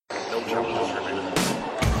No challenges remaining.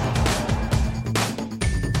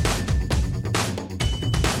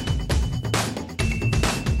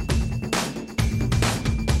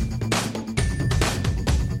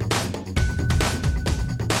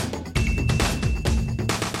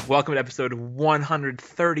 Welcome to episode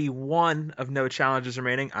 131 of No Challenges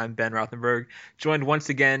Remaining. I'm Ben Rothenberg, joined once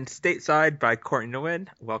again stateside by Courtney Nguyen.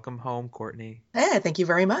 Welcome home, Courtney. Hey, thank you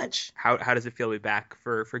very much. How does it feel to be back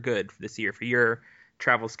for good for this year, for your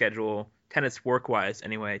travel schedule, tennis work-wise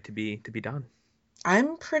anyway, to be done?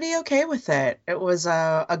 I'm pretty okay with it. It was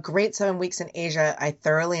a great 7 weeks in Asia. I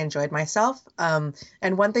thoroughly enjoyed myself. And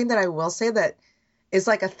one thing that I will say that is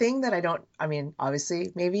like a thing that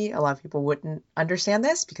obviously maybe a lot of people wouldn't understand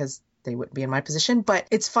this because they wouldn't be in my position, but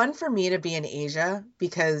it's fun for me to be in Asia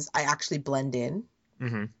because I actually blend in.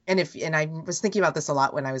 Mm-hmm. And I was thinking about this a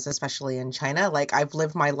lot when I was especially in China. Like I've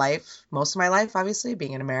lived my life, most of my life, obviously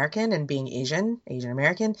being an American and being Asian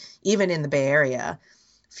American, even in the Bay Area,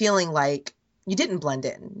 feeling like you didn't blend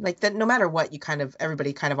in, like that no matter what,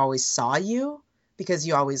 everybody kind of always saw you because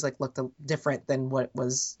you always like looked different than what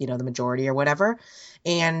was, the majority or whatever.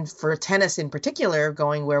 And for tennis in particular,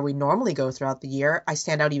 going where we normally go throughout the year, I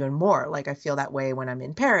stand out even more. Like I feel that way when I'm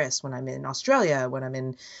in Paris, when I'm in Australia, when I'm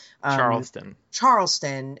in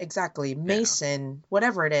Charleston, exactly. Mason,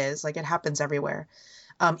 whatever it is, like it happens everywhere.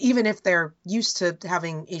 Even if they're used to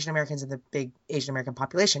having Asian Americans in the big Asian American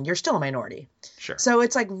population, you're still a minority. Sure. So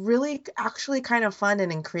it's like really actually kind of fun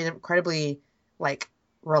and incredibly like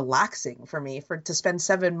relaxing for me to spend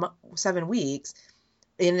 7 weeks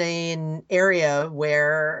in an area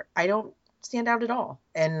where I don't stand out at all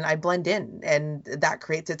and I blend in, and that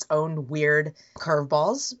creates its own weird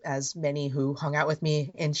curveballs, as many who hung out with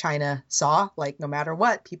me in China saw. Like no matter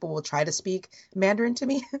what, people will try to speak Mandarin to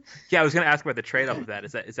me. Yeah, I was going to ask about the trade-off of that.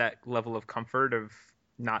 Is that level of comfort of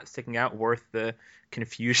not sticking out worth the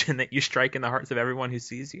confusion that you strike in the hearts of everyone who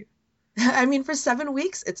sees you? I mean, for 7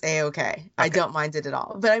 weeks, it's A-okay. I don't mind it at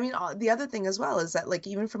all. But I mean, the other thing as well is that, like,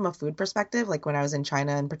 even from a food perspective, like when I was in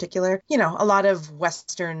China in particular, a lot of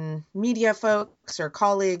Western media folks or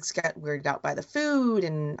colleagues get weirded out by the food,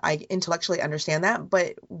 and I intellectually understand that.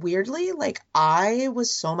 But weirdly, like, I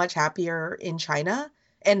was so much happier in China.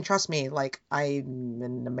 And trust me, like I'm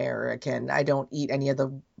an American. I don't eat any of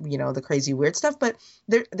the, the crazy weird stuff, but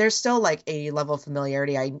there's still like a level of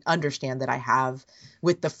familiarity I understand that I have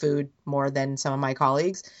with the food more than some of my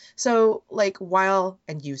colleagues. So like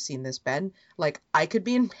and you've seen this, Ben, like I could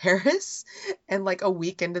be in Paris and like a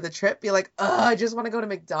week into the trip be like, oh, I just want to go to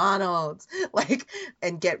McDonald's, like,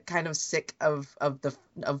 and get kind of sick of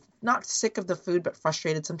not sick of the food, but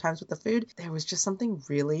frustrated sometimes with the food. There was just something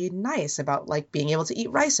really nice about like being able to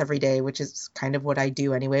eat rice every day, which is kind of what I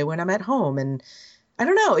do anyway when I'm at home. And I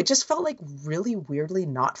don't know, it just felt like really weirdly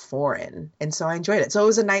not foreign. And so I enjoyed it. So it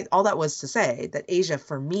was all that was to say that Asia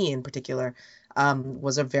for me in particular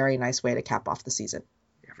was a very nice way to cap off the season.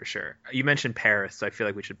 Yeah, for sure. You mentioned Paris, so I feel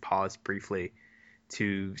like we should pause briefly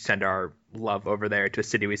to send our love over there to a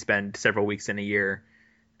city we spend several weeks in a year,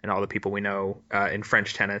 and all the people we know in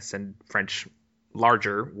French tennis and French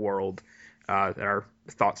larger world, that our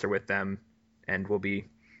thoughts are with them, and we'll be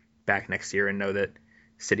back next year and know that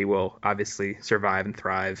City will obviously survive and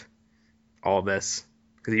thrive all of this.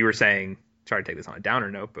 Because you were saying, sorry to take this on a downer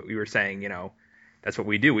note, but we were saying, that's what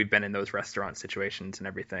we do. We've been in those restaurant situations and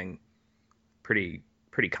everything pretty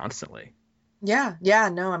constantly. Yeah.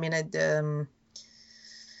 No, I mean,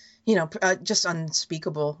 just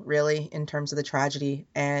unspeakable, really, in terms of the tragedy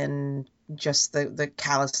and just the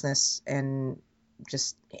callousness and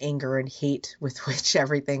just anger and hate with which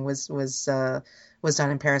everything was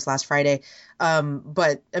done in Paris last Friday.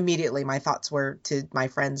 But immediately my thoughts were to my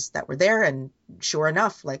friends that were there, and sure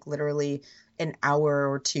enough, like literally an hour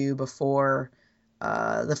or two before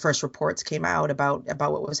the first reports came out about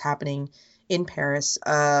what was happening in Paris,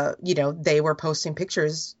 they were posting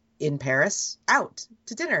pictures in Paris out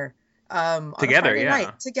to dinner together,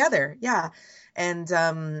 night, together, yeah. And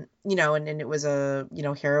and it was a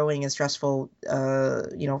harrowing and stressful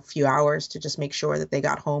few hours to just make sure that they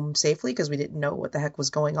got home safely, because we didn't know what the heck was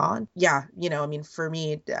going on. Yeah, I mean, for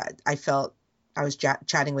me, I felt I was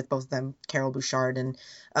chatting with both of them, Carol Bouchard and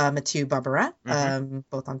Mathieu Barbarin,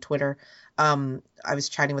 both on Twitter. I was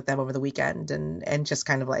chatting with them over the weekend and just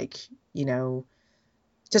kind of like,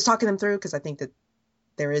 just talking them through, because I think that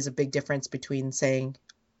there is a big difference between saying,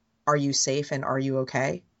 are you safe and are you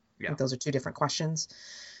okay? Yeah. I think those are two different questions.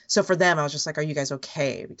 So for them, I was just like, are you guys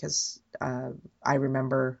okay? Because I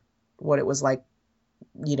remember what it was like,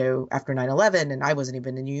 after 9/11, and I wasn't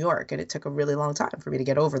even in New York, and it took a really long time for me to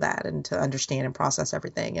get over that and to understand and process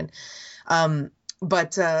everything. And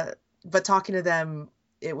but talking to them,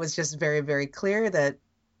 it was just very, very clear that,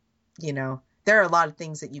 there are a lot of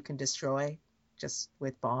things that you can destroy just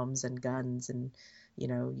with bombs and guns, and,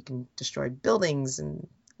 you can destroy buildings and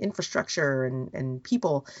infrastructure and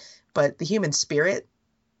people, but the human spirit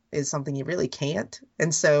is something you really can't.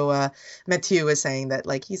 And so Mathieu was saying that,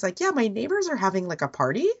 like, he's like, yeah, my neighbors are having like a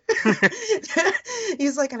party.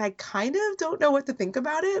 He's like, and I kind of don't know what to think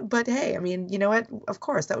about it, but hey, I mean, you know what? Of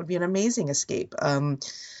course, that would be an amazing escape. And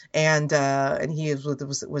he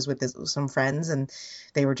was with some friends, and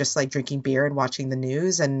they were just like drinking beer and watching the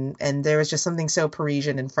news, and there was just something so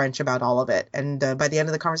Parisian and French about all of it. And by the end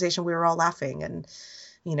of the conversation, we were all laughing, and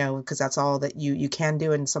because that's all that you can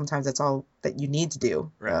do, and sometimes that's all that you need to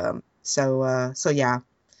do. Right. So yeah,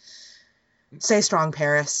 stay strong,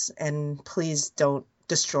 Paris, and please don't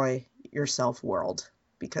destroy yourself, world,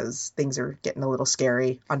 because things are getting a little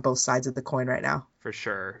scary on both sides of the coin right now. For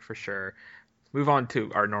sure. Move on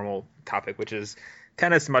to our normal topic, which is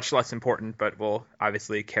tennis, much less important, but we'll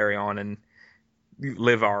obviously carry on and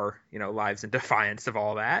live our lives in defiance of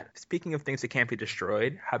all that. Speaking of things that can't be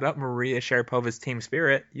destroyed, how about Maria Sharapova's team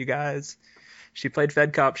spirit, you guys? She played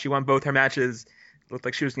Fed Cup. She won both her matches. It looked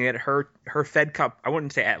like she was going to get her Fed Cup. I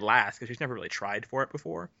wouldn't say at last, because she's never really tried for it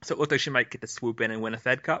before. So it looked like she might get to swoop in and win a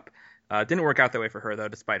Fed Cup. Didn't work out that way for her, though,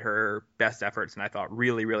 despite her best efforts. And I thought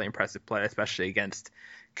really, really impressive play, especially against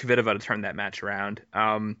Kvitova, to turn that match around.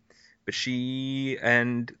 But she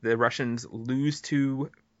and the Russians lose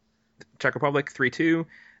to Czech Republic 3-2.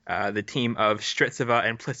 The team of Stritsova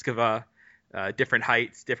and Pliskova, different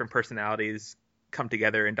heights, different personalities, come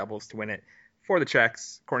together in doubles to win it for the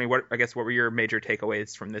Czechs. Courtney, what were your major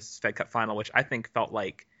takeaways from this Fed Cup final, which I think felt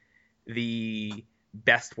like the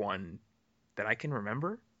best one that I can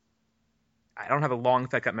remember? I don't have a long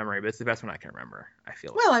Fed Cup memory, but it's the best one I can remember, I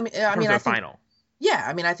feel. Well, I think final. Yeah,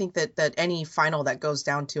 I mean, I think that any final that goes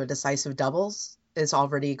down to a decisive doubles is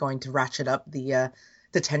already going to ratchet up the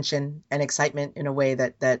tension and excitement in a way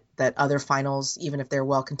that other finals, even if they're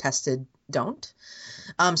well contested, don't.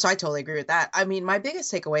 So I totally agree with that. I mean, my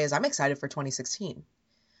biggest takeaway is I'm excited for 2016.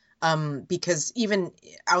 Because even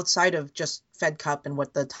outside of just Fed Cup and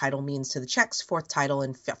what the title means to the Czechs, fourth title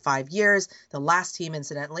in 5 years, the last team,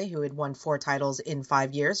 incidentally, who had won 4 titles in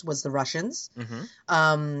 5 years was the Russians.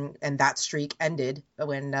 Mm-hmm. And that streak ended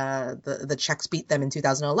when the Czechs beat them in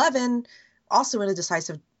 2011, also in a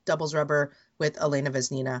decisive doubles rubber with Elena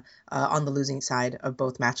Vesnina on the losing side of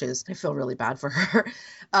both matches. I feel really bad for her.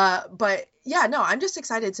 But yeah, no, I'm just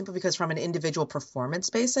excited simply because from an individual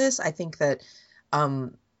performance basis, I think that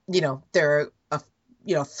there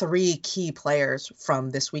are 3 key players from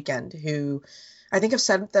this weekend who I think have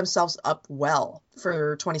set themselves up well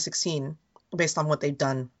for 2016 based on what they've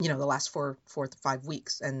done, the last 4 to 5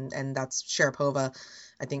 weeks. And that's Sharapova,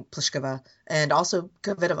 I think Pliskova, and also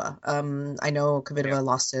Kvitova. I know Kvitova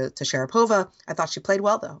lost to Sharapova. I thought she played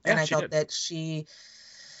well, though. Yeah, and I thought did. that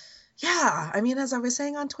I mean, as I was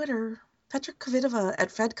saying on Twitter, Petra Kvitova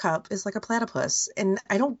at Fed Cup is like a platypus, and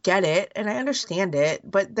I don't get it, and I understand it,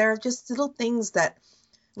 but there are just little things that,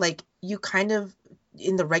 like, you kind of,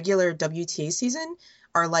 in the regular WTA season,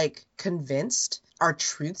 are, like, convinced are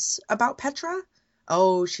truths about Petra.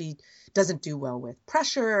 Oh, she doesn't do well with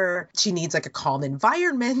pressure. She needs, like, a calm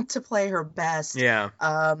environment to play her best. Yeah.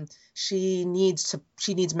 She needs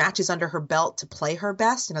matches under her belt to play her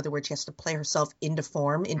best. In other words, she has to play herself into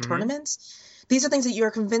form in tournaments. These are things that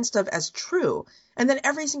you're convinced of as true. And then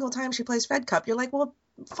every single time she plays Fed Cup, you're like, well,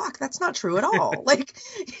 fuck, that's not true at all. Like,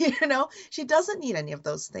 she doesn't need any of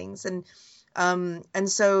those things. And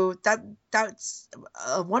so that's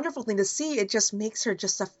a wonderful thing to see. It just makes her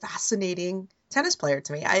just a fascinating tennis player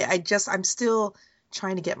to me. I'm still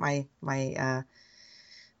trying to get my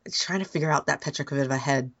trying to figure out that Petra Kvitova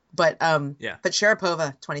head. But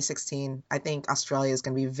Sharapova 2016, I think Australia is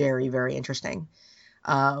going to be very, very interesting.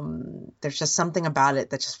 There's just something about it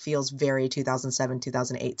that just feels very 2007,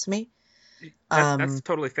 2008 to me. That's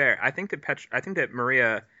totally fair. I think that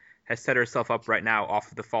Maria has set herself up right now off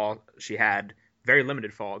of the fall she had. Very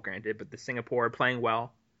limited fall, granted, but the Singapore playing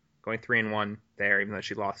well, going 3-1 there, even though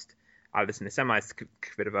she lost obviously in the semis to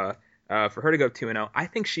Kvitova. For her to go 2-0, I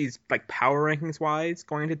think she's, like, power rankings wise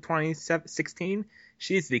going into 2016,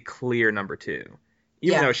 she's the clear number 2.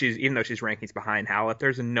 Even though she's rankings behind Halep,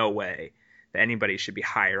 there's no way that anybody should be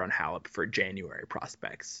higher on Halep for January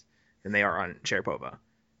prospects than they are on Sharapova.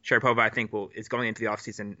 Sharapova, I think, is going into the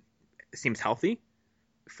offseason, seems healthy,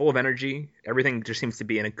 full of energy. Everything just seems to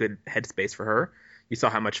be in a good headspace for her. You saw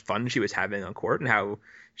how much fun she was having on court and how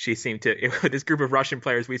she seemed to, with this group of Russian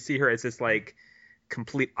players, we see her as this, like,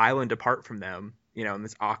 complete island apart from them. and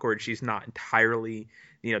this awkward. She's not entirely,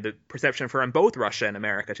 the perception of her in both Russia and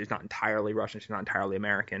America. She's not entirely Russian. She's not entirely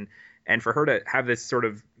American. And for her to have this sort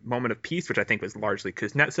of moment of peace, which I think was largely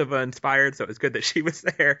Kuznetsova inspired, so it was good that she was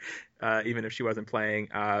there, even if she wasn't playing.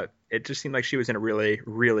 It just seemed like she was in a really,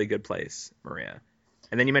 really good place, Maria.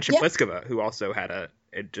 And then you mentioned Pliskova, who also had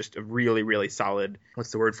just a really, really solid,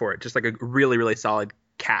 what's the word for it? Just like a really, really solid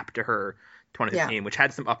cap to her 2015, which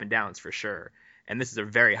had some up and downs for sure. And this is a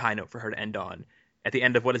very high note for her to end on at the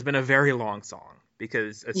end of what has been a very long song,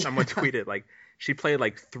 because as someone tweeted, like, she played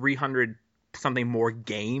like 300 something more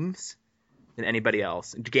games than anybody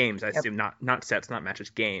else. Games, I assume, not sets, not matches,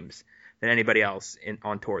 games than anybody else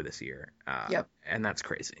on tour this year. And that's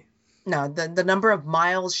crazy. No, the number of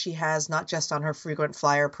miles she has, not just on her frequent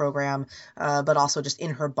flyer program, but also just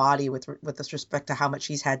in her body with respect to how much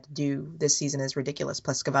she's had to do this season, is ridiculous,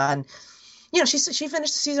 Pliskova. And she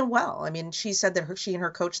finished the season well. I mean, she said that she and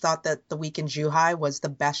her coach thought that the week in Zhuhai was the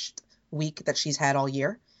best week that she's had all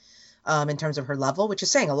year, in terms of her level, which is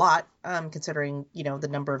saying a lot, considering the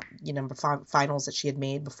number of finals that she had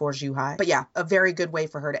made before Zhuhai. But yeah, a very good way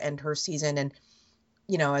for her to end her season. And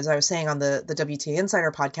as I was saying on the WTA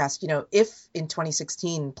Insider podcast, if in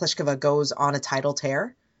 2016 Pliskova goes on a title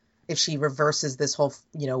tear, if she reverses this whole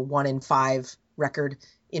 1-5 record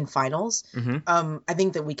in finals, I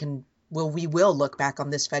think that we will look back on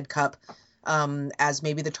this Fed Cup as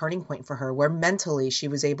maybe the turning point for her, where mentally she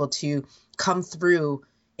was able to come through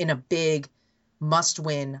in a big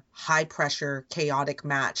must-win, high-pressure, chaotic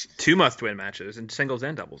match. 2 must-win matches in singles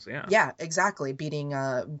and doubles, yeah. Yeah, exactly. Being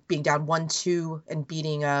down 1-2 and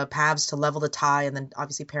beating Pavs to level the tie, and then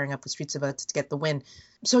obviously pairing up with Strycova to get the win.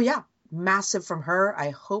 So yeah, massive from her. I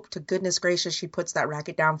hope to goodness gracious she puts that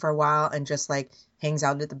racket down for a while and just like hangs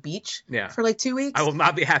out at the beach for like 2 weeks. I will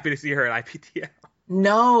not be happy to see her at IPTL.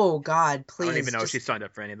 No, God, please. I don't even know if she signed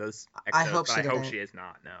up for any of those. I hope she didn't. I hope she is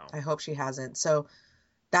not, no. I hope she hasn't. So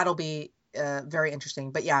that'll be very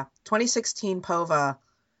interesting. But yeah, 2016 Pova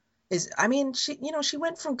is, I mean, she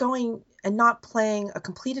went from going and not playing a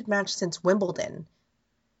completed match since Wimbledon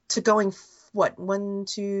to going 1,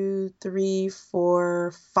 2, 3,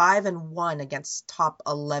 4, 5-1 against top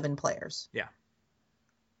 11 players. Yeah.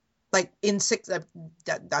 Like in 6,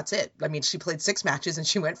 that's it. I mean, she played 6 matches and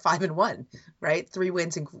she went 5-1, right? 3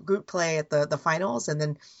 wins in group play at the finals, and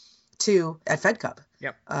then 2 at Fed Cup.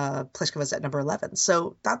 Yep. Pliskova's at number 11.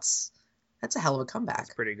 So that's a hell of a comeback.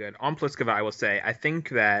 It's pretty good. On Pliskova, I will say, I think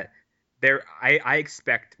that I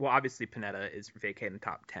expect, well, obviously Panetta is vacating the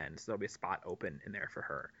top 10, so there'll be a spot open in there for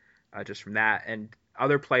her, just from that. And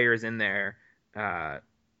other players in there,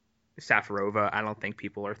 Safarova, I don't think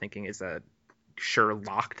people are thinking is a sure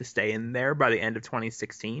lock to stay in there by the end of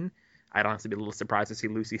 2016. I'd honestly be a little surprised to see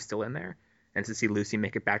Lucy still in there, and to see Lucy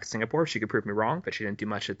make it back to Singapore. She could prove me wrong, but she didn't do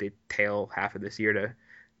much at the tail half of this year to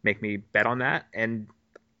make me bet on that. And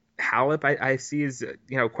Halep, I see is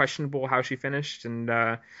questionable how she finished,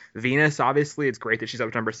 and Venus, obviously it's great that she's up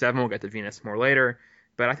to number 7. We'll get to Venus more later,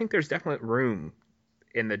 but I think there's definite room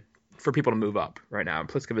for people to move up right now. And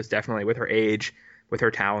Pliskova is definitely, with her age, with her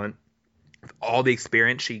talent, with all the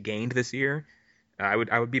experience she gained this year, I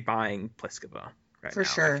would be buying Pliskova right for now.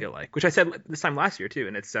 Sure. I feel like, which I said this time last year too,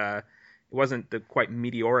 and it wasn't the quite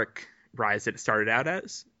meteoric rise that it started out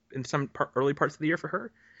as in some early parts of the year for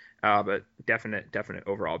her. But definite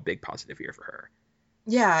overall big positive year for her.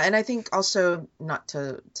 Yeah, and I think also, not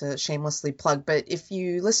to shamelessly plug, but if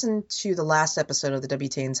you listen to the last episode of the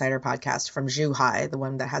WTA Insider podcast from Zhuhai, the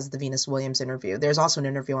one that has the Venus Williams interview, there's also an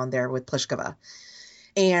interview on there with Pliskova.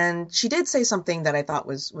 And she did say something that I thought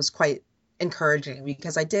was quite encouraging,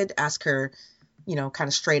 because I did ask her, kind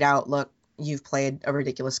of straight out, look, you've played a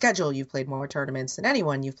ridiculous schedule. You've played more tournaments than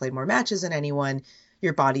anyone. You've played more matches than anyone.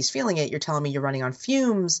 Your body's feeling it. You're telling me you're running on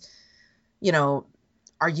fumes.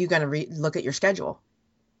 Are you going to look at your schedule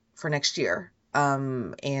for next year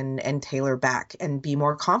and tailor back and be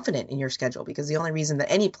more confident in your schedule? Because the only reason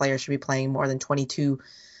that any player should be playing more than 22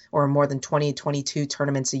 or more than 22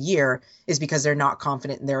 tournaments a year is because they're not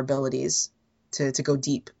confident in their abilities to go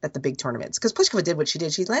deep at the big tournaments. Because Pliskova did what she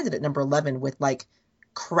did. She landed at number 11 with like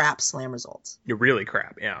crap slam results. You're really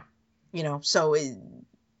crap, yeah. So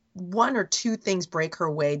 1 or 2 things break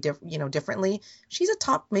her way differently. She's a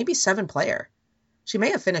top maybe 7 player. She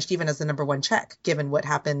may have finished even as the number 1 Czech, given what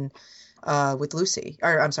happened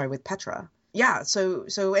with Petra. Yeah, so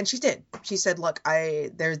and she did. She said, look,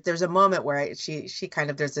 there's a moment where she kind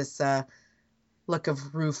of, there's this look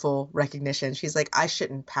of rueful recognition. She's like, I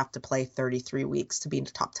shouldn't have to play 33 weeks to be a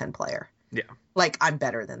top 10 player. Yeah. Like, I'm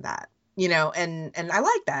better than that. And I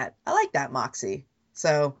like that. I like that moxie.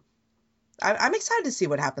 So I'm excited to see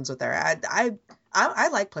what happens with her. I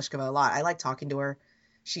like Pliskova a lot. I like talking to her.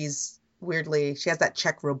 She has that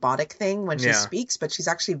Czech robotic thing when she Yeah. speaks, but she's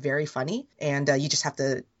actually very funny. And you just have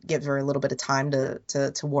to give her a little bit of time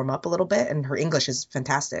to warm up a little bit. And her English is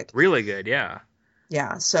fantastic. Really good, yeah.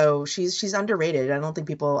 Yeah, so she's underrated. I don't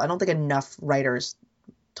think enough writers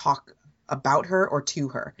talk about her or to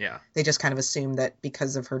her. Yeah. They just kind of assume that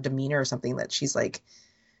because of her demeanor or something that she's like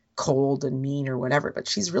cold and mean or whatever, but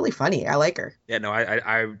she's really funny. I like her. Yeah, no,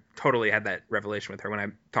 I totally had that revelation with her when I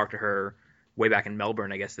talked to her way back in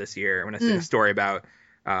Melbourne, I guess this year, when I said a story about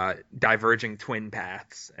diverging twin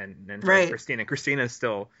paths and her and Right. Christina. Christina's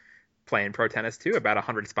still playing pro tennis too, about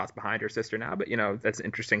 100 spots behind her sister now, but that's an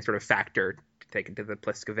interesting sort of factor to take into the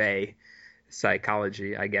Pliskova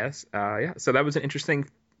psychology, I guess. Yeah, so that was an interesting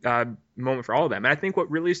moment for all of them. And I think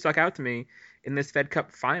what really stuck out to me in this Fed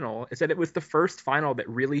Cup final is that it was the first final that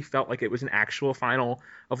really felt like it was an actual final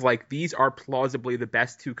of like, these are plausibly the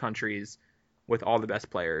best two countries with all the best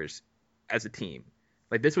players as a team.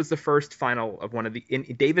 Like, this was the first final of one of the in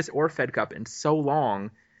Davis or Fed Cup in so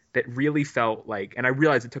long that really felt like, and I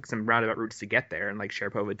realized it took some roundabout routes to get there, and like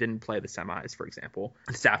Sharapova didn't play the semis, for example.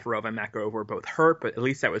 And Safarova and Makarova were both hurt, but at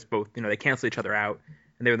least that was both, they canceled each other out,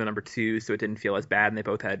 and they were the number two, so it didn't feel as bad, and they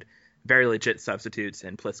both had very legit substitutes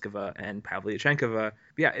in Pliskova and Pavlyuchenkova. But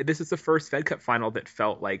yeah, this is the first Fed Cup final that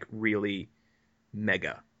felt like really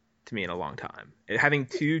mega to me in a long time. Having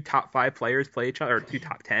two top 5 players play each other, or two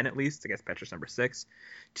top 10 at least, I guess Petra's number 6.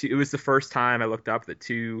 It was the first time I looked up that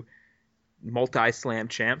two multi-slam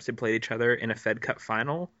champs had played each other in a Fed Cup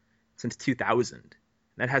final since 2000.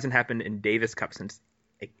 That hasn't happened in Davis Cup since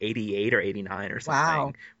like 88 or 89 or something.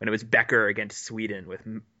 Wow. When it was Becker against Sweden with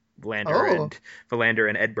Verlander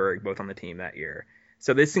and Edberg both on the team that year.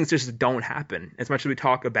 So these things just don't happen. As much as we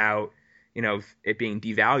talk about, it being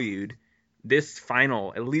devalued, this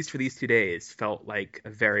final, at least for these 2 days, felt like a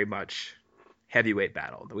very much heavyweight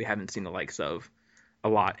battle that we haven't seen the likes of a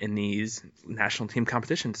lot in these national team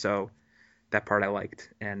competitions. So that part I liked.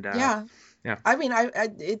 And Yeah. I mean,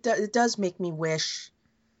 it does make me wish.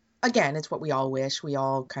 Again, it's what we all wish. We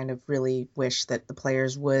all kind of really wish that the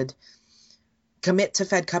players would commit to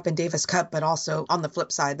Fed Cup and Davis Cup, but also on the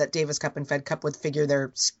flip side that Davis Cup and Fed Cup would figure their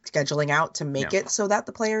scheduling out to make it so that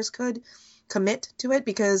the players could commit to it.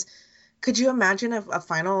 Because could you imagine a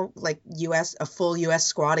final like a full US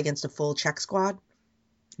squad against a full Czech squad?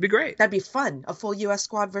 It'd be great. That'd be fun. A full US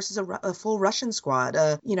squad versus a full Russian squad.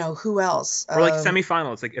 Who else? Or like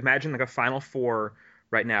semifinals. Like, imagine like a Final Four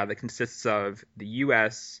right now that consists of the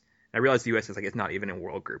US. I realize the US is it's not even in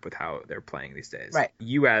world group with how they're playing these days. Right.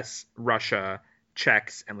 US, Russia,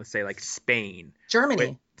 Czechs, and let's say like Spain.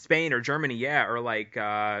 Germany. Spain or Germany, yeah. Or like,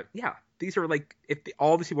 these are like, if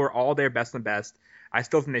all these people are all their best and best, I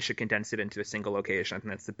still think they should condense it into a single location. I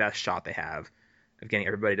think that's the best shot they have of getting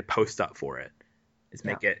everybody to post up for it. Is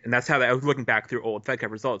make it, and that's how I was looking back through old Fed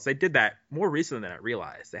Cup results. They did that more recently than I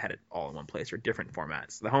realized. They had it all in one place or different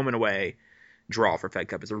formats. The home and away draw for Fed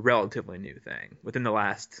Cup is a relatively new thing within the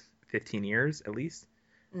last 15 years at least.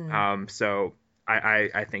 So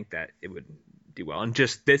I think that it would do well, and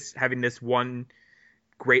just having this one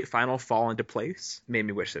great final fall into place made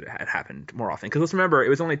me wish that it had happened more often. Because let's remember, it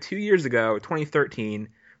was only 2 years ago, 2013,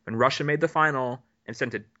 when Russia made the final and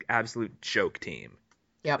sent an absolute joke team.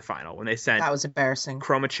 Yep. The final when they sent that was embarrassing.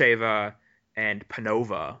 Kromacheva and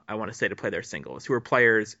Panova, I want to say, to play their singles, who were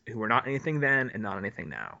players who were not anything then and not anything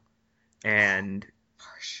now. And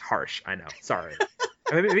harsh, I know. Sorry.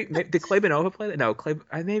 Did Klebanova play that? No,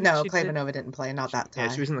 Klebanova didn't play, not that time.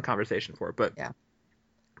 Yeah, she was in the conversation for it, but yeah.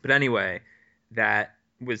 But anyway, that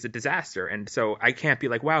was a disaster, and so I can't be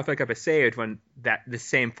like, wow, Fed Cup is saved when the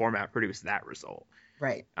same format produced that result.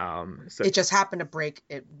 Right. So it just happened to break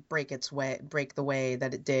the way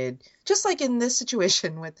that it did, just like in this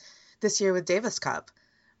situation with this year with Davis Cup,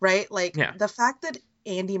 right? Like the fact that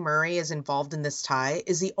Andy Murray is involved in this tie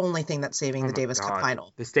is the only thing that's saving the Davis Cup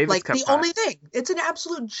final. This Davis Cup tie, only thing. It's an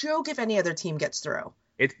absolute joke if any other team gets through.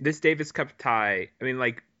 This Davis Cup tie. I mean,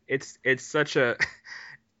 like it's such a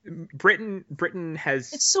Britain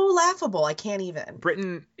has. It's so laughable. I can't even.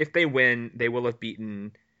 Britain, if they win, they will have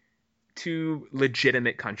beaten 2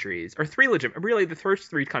 legitimate countries, or 3 legitimate. Really, the first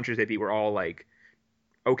 3 countries they beat were all like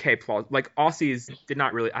okay, like Aussies did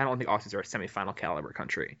not really. I don't think Aussies are a semifinal caliber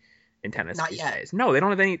country in tennis not these yet. days. No, they don't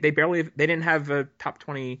have any. They didn't have a top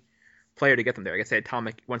 20 player to get them there. I guess they had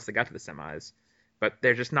Tomic once they got to the semis, but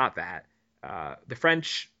they're just not that. The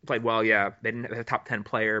French played well, yeah. They didn't have a top 10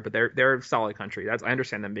 player, but they're a solid country. I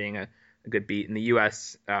understand them being a good beat. And the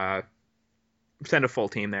U.S. Sent a full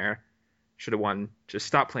team there. Should have won. Just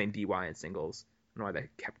stop playing DY in singles. I don't know why they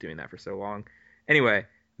kept doing that for so long. Anyway,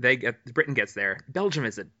 Britain gets there. Belgium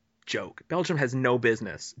is a joke. Belgium has no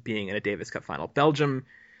business being in a Davis Cup final. Belgium,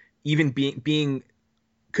 even being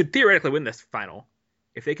could theoretically win this final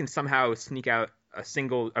if they can somehow sneak out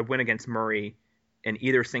a win against Murray in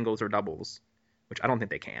either singles or doubles, which I don't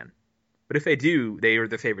think they can. But if they do, they are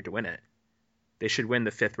the favorite to win it. They should win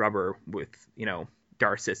the fifth rubber with,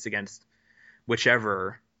 Darcis against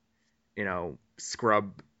whichever,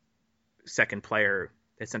 scrub second player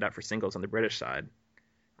they send out for singles on the British side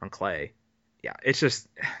on clay. Yeah, it's just.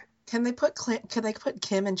 Can they put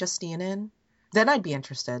Kim and Justine in? Then I'd be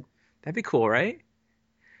interested. That'd be cool, right?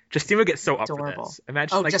 Justine would get so Adorable. Up for this.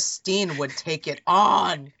 Imagine, Justine would take it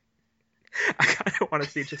on. I kind of want to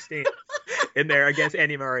see Justine in there against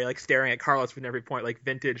Andy Murray, like staring at Carlos from every point, like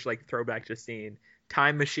vintage, like throwback Justine,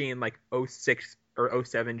 time machine, like 06 or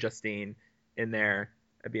 07 Justine in there.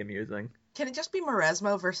 That'd be amusing. Can it just be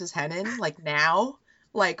Mauresmo versus Henin, like now,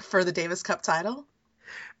 like for the Davis Cup title?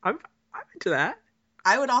 I'm into that.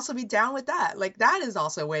 I would also be down with that. Like, that is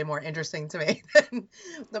also way more interesting to me than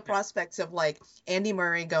the prospects of, like, Andy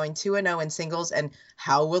Murray going 2-0 in singles, and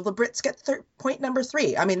how will the Brits get point number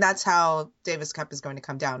 3? I mean, that's how Davis Cup is going to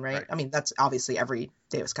come down, right? I mean, that's obviously every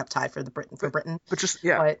Davis Cup tie for Britain. But just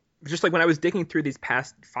like when I was digging through these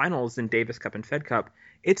past finals in Davis Cup and Fed Cup,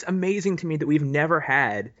 it's amazing to me that we've never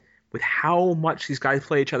had, with how much these guys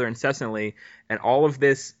play each other incessantly, and all of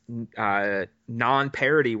this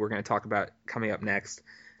non-parity we're going to talk about coming up next,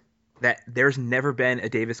 that there's never been a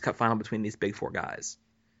Davis Cup final between these big four guys.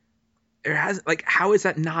 There has, like, how has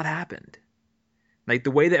that not happened? Like,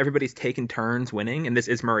 the way that everybody's taken turns winning, and this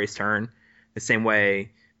is Murray's turn, the same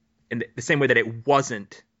way that it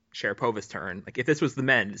wasn't Sharapova's turn. Like, if this was the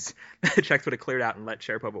men's, the Czechs would have cleared out and let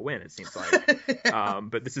Sharapova win, it seems like. Yeah.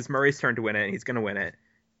 But this is Murray's turn to win it, and he's going to win it.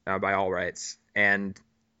 By all rights. And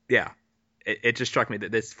yeah, it just struck me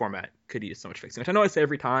that this format could use so much fixing, which I know I say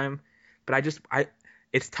every time, but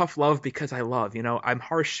it's tough love because I love, I'm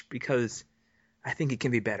harsh because I think it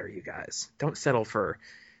can be better. You guys don't settle for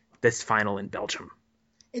this final in Belgium.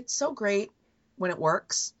 It's so great when it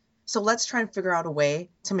works. So let's try and figure out a way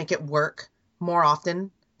to make it work more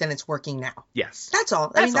often than it's working now. Yes. That's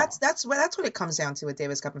all. I mean, that's what it comes down to with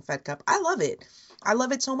Davis Cup and Fed Cup. I love it. I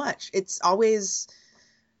love it so much. It's always,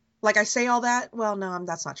 like, I say all that. Well, no,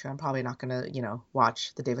 that's not true. I'm probably not going to,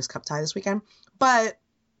 watch the Davis Cup tie this weekend. But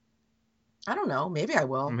I don't know. Maybe I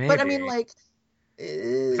will. Maybe. But I mean, like,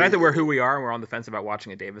 the fact that we're who we are and we're on the fence about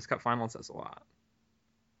watching a Davis Cup final says a lot.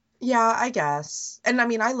 Yeah, I guess. And I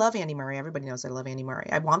mean, I love Andy Murray. Everybody knows I love Andy Murray.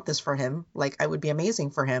 I want this for him. Like, it would be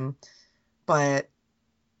amazing for him. But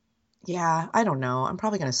yeah, I don't know. I'm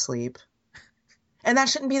probably going to sleep. And that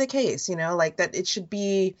shouldn't be the case, like, that it should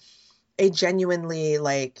be a genuinely,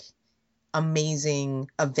 like, amazing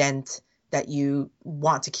event that you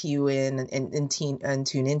want to cue in and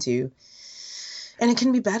tune into. And it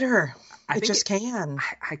can be better. It just can.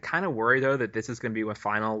 I kind of worry, though, that this is going to be a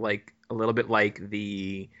final, like, a little bit like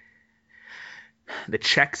the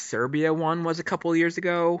Czech-Serbia one was a couple of years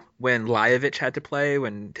ago when Lajovic had to play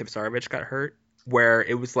when Tipsarevic got hurt, where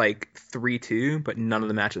it was like 3-2, but none of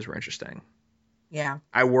the matches were interesting. Yeah.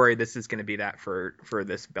 I worry this is going to be that for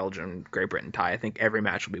this Belgium-Great Britain tie. I think every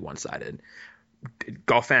match will be one-sided.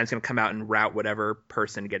 Goffin's going to come out and route whatever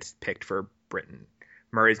person gets picked for Britain.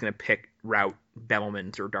 Murray's going to route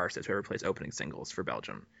Bellmans or Darcis, whoever plays opening singles for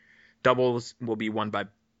Belgium. Doubles will be won by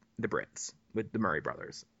the Brits with the Murray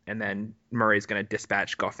brothers. And then Murray's going to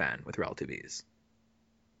dispatch Goffin with relative ease.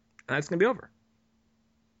 And that's going to be over.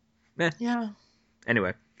 Yeah.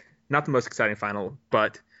 Anyway, not the most exciting final,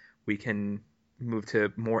 but we can move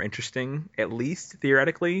to more interesting, at least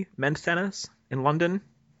theoretically, men's tennis in London.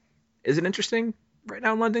 Is it interesting right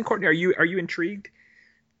now in London, Courtney? Are you intrigued?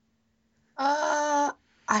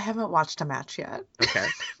 I haven't watched a match yet. Okay.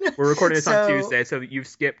 We're recording this on Tuesday, so you've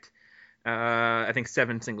skipped I think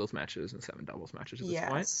 7 singles matches and 7 doubles matches at this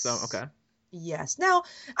point. So, okay. Yes. Now,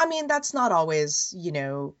 I mean, that's not always,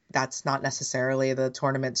 that's not necessarily the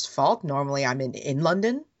tournament's fault. Normally I'm in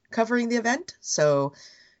London covering the event, so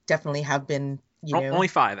definitely have been, Only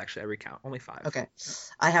 5, actually, I recount. Only 5. Okay.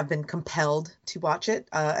 I have been compelled to watch it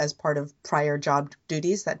as part of prior job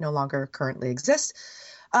duties that no longer currently exist.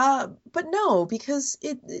 But no, because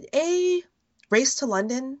Race to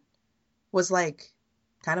London was, like,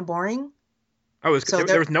 kind of boring. Oh,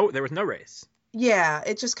 there was no race. Yeah,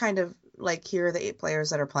 it just kind of, like, here are the 8 players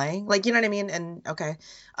that are playing. Like, you know what I mean? And, okay.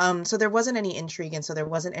 So there wasn't any intrigue, and so there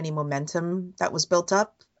wasn't any momentum that was built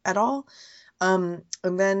up at all. And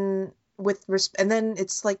then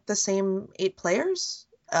it's, like, the same 8 players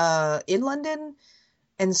in London.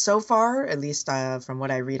 And so far, at least from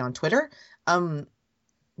what I read on Twitter,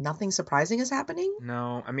 nothing surprising is happening.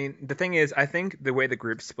 No, I mean, the thing is, I think the way the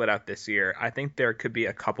group split out this year, I think there could be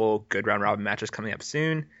a couple good round robin matches coming up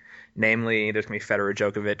soon. Namely, there's going to be Federer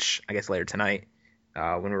Djokovic, I guess later tonight,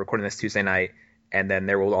 when we're recording this Tuesday night. And then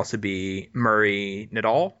there will also be Murray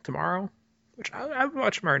Nadal tomorrow, which I would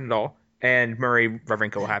watch Murray Nadal. And Murray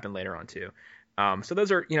Wawrinka will happen later on too. So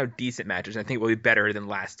those are, decent matches. I think it will be better than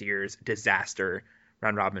last year's disaster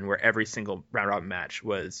round robin, where every single round robin match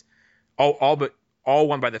was all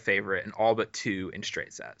won by the favorite and all but two in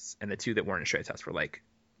straight sets. And the two that weren't in straight sets were like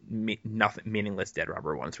nothing, meaningless dead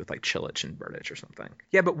rubber ones with like Cilic and Berdych or something.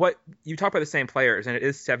 Yeah, but what you talk about the same players, and it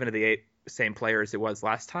is 7 of the 8 same players it was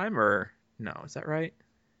last time, or no? Is that right?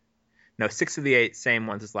 No, 6 of the 8 same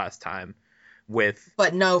ones as last time.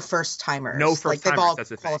 But no first timers. No first timers. They've all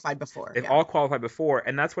that's qualified before. They've all qualified before,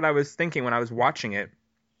 and that's what I was thinking when I was watching it,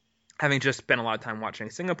 having just spent a lot of time watching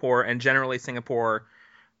Singapore, and generally Singapore,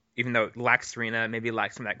 even though it lacks Serena, maybe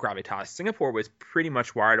lacks some of that gravitas, Singapore was pretty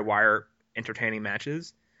much wire-to-wire entertaining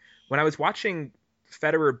matches. When I was watching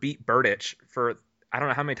Federer beat Berdych for, I don't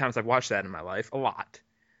know how many times I've watched that in my life, a lot.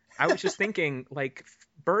 I was just thinking, like,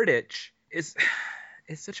 Berdych is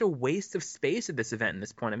such a waste of space at this event in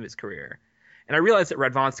this point of his career. And I realized that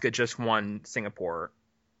Radwanska just won Singapore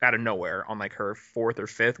out of nowhere on like her 4th or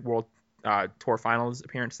 5th World Tour Finals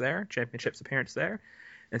appearance there, Championships appearance there.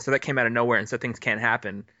 And so that came out of nowhere, and so things can't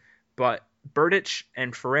happen. But Berdych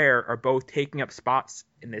and Ferrer are both taking up spots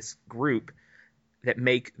in this group that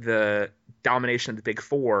make the domination of the Big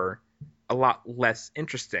Four a lot less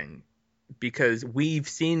interesting, because we've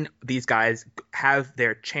seen these guys have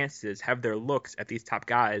their chances, have their looks at these top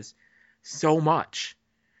guys so much.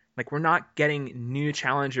 Like, we're not getting new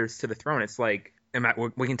challengers to the throne. It's like,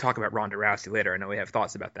 we can talk about Ronda Rousey later. I know we have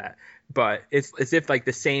thoughts about that. But it's as if, like,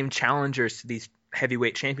 the same challengers to these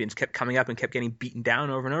heavyweight champions kept coming up and kept getting beaten down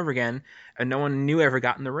over and over again, and no one new ever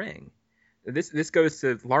got in the ring. This goes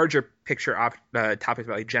to larger picture topics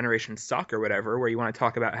about, like, Generation Suck or whatever, where you want to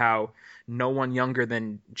talk about how no one younger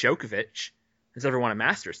than Djokovic has ever won a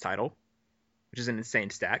Masters title, which is an insane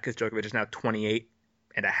stat because Djokovic is now 28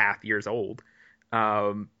 and a half years old.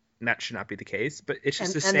 And that should not be the case, but it's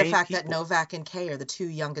just the same. And the fact people. that Novak and Kei are the 2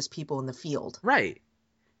 youngest people in the field. Right.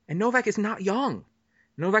 And Novak is not young.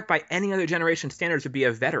 Novak, by any other generation standards, would be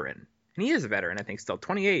a veteran. And he is a veteran, I think, still.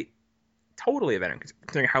 28, totally a veteran,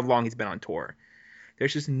 considering how long he's been on tour.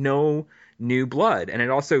 There's just no new blood. And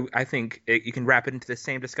it also, I think, you can wrap it into the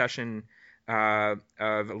same discussion of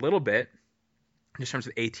a little bit, in terms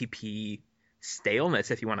of ATP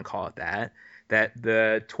staleness, if you want to call it that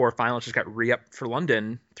the tour finals just got re-upped for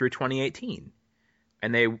London through 2018.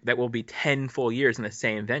 And that will be 10 full years in the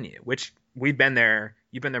same venue, which we've been there.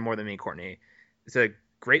 You've been there more than me, Courtney. It's a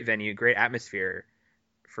great venue, great atmosphere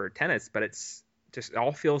for tennis, but it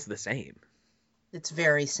all feels the same. It's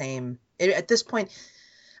very same. At this point,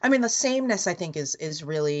 I mean, the sameness, I think, is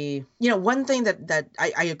really, one thing that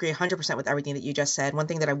I agree 100% with everything that you just said. One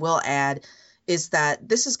thing that I will add is that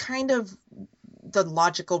this is kind of the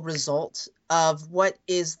logical result of what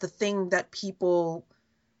is the thing that people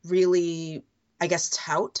really, I guess,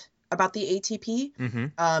 tout about the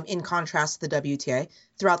ATP, in contrast to the WTA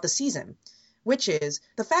throughout the season, which is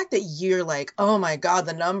the fact that you're like, oh my God,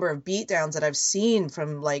 the number of beatdowns that I've seen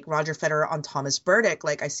from like Roger Federer on Thomas Berdych,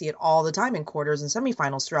 like I see it all the time in quarters and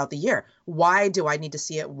semifinals throughout the year. Why do I need to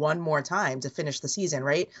see it one more time to finish the season,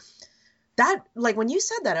 right? That, like, when you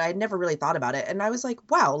said that, I had never really thought about it. And I was like,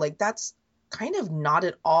 wow, like that's kind of not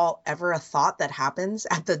at all ever a thought that happens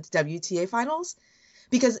at the WTA finals,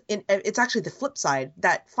 because it's actually the flip side,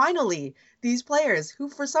 that finally these players who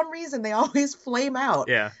for some reason they always flame out,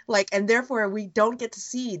 and therefore we don't get to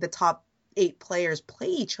see the top 8 players play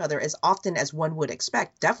each other as often as one would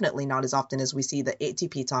expect, definitely not as often as we see the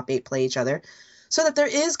ATP top 8 play each other, so that there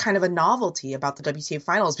is kind of a novelty about the WTA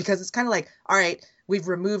finals, because it's kind of like, all right, we've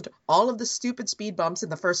removed all of the stupid speed bumps in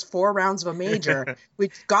the first 4 rounds of a major.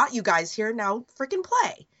 We've got you guys here now, freaking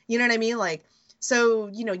play. You know what I mean? Like, so,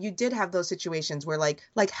 you did have those situations where like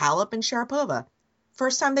Halep and Sharapova,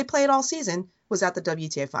 first time they played all season was at the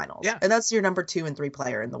WTA finals. Yeah. And that's your number 2 and 3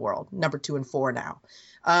 player in the world, number 2 and 4 now.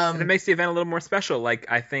 And it makes the event a little more special. Like,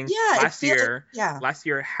 I think last year,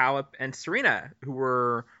 Halep and Serena, who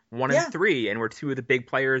were 1 and 3 and were 2 of the big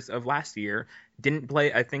players of last year, didn't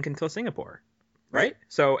play, I think, until Singapore. Right?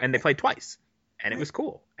 So, and they played twice, and it was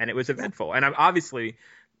cool, and it was eventful. And obviously,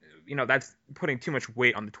 that's putting too much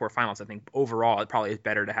weight on the tour finals. I think overall, it probably is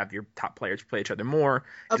better to have your top players play each other more,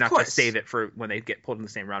 and not just save it for when they get pulled in the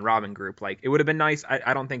same round robin group. Like, it would have been nice.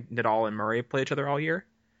 I don't think Nadal and Murray play each other all year,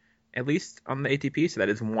 at least on the ATP. So that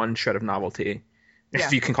is one shred of novelty,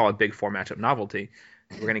 if you can call it Big Four matchup novelty.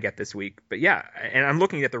 we're going to get this week. But yeah, and I'm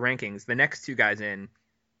looking at the rankings. The next two guys in,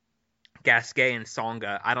 Gasquet and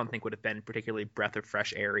Tsonga, I don't think would have been particularly breath of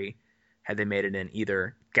fresh airy had they made it in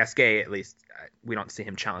either. Gasquet, at least, we don't see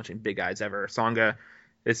him challenging big guys ever. Tsonga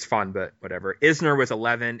is fun, but whatever. Isner was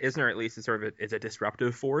 11. Isner, at least, is a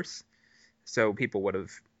disruptive force. So people would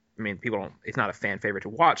have, I mean, people don't, it's not a fan favorite to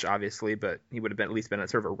watch, obviously, but he would have been at least been a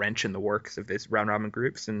sort of a wrench in the works of this round robin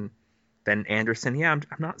groups. And then Anderson, yeah, I'm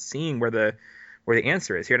not seeing where the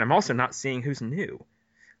answer is here. And I'm also not seeing who's new.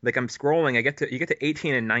 Like I'm scrolling, you get to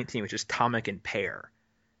 18 and 19, which is Tomic and Paire.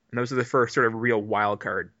 And those are the first sort of real wild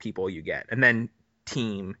card people you get. And then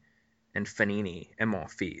Thiem and Fanini and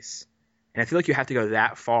Monfils. And I feel like you have to go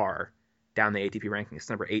that far down the ATP rankings,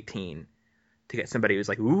 number 18, to get somebody who's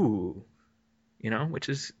like, ooh, which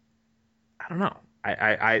is, I don't know.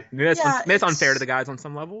 Maybe that's unfair to the guys on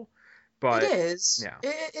some level, but it is.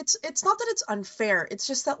 Yeah. It's not that it's unfair. It's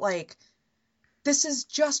just that this is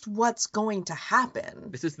just what's going to happen.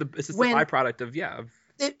 This is the byproduct of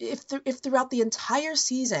if throughout the entire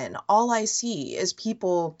season, all I see is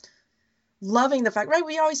people loving the fact, right?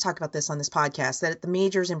 We always talk about this on this podcast, that at the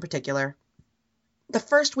majors in particular, the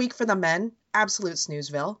first week for the men, absolute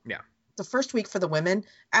snoozeville. Yeah. The first week for the women,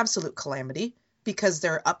 absolute calamity, because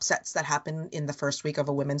there are upsets that happen in the first week of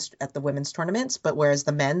the women's tournaments. But whereas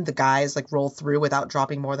the men, the guys roll through without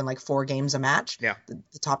dropping more than 4 games a match. Yeah.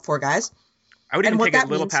 The top 4 guys. I would even take it a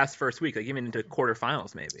little past first week, even into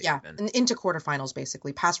quarterfinals maybe. Yeah, and into quarterfinals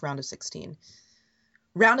basically, past round of 16.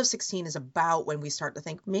 Round of 16 is about when we start to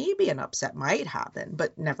think maybe an upset might happen,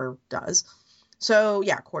 but never does. So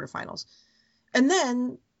yeah, quarterfinals. And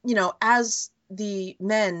then, as the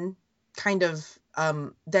men kind of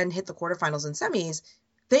then hit the quarterfinals and semis,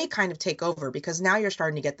 they kind of take over because now you're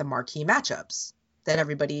starting to get the marquee matchups that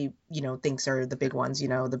everybody, thinks are the big ones,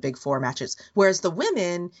 the big 4 matches. Whereas the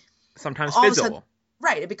women sometimes fizzle.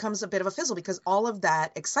 Right. It becomes a bit of a fizzle because all of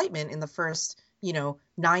that excitement in the first,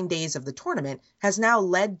 9 days of the tournament has now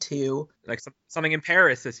led to something in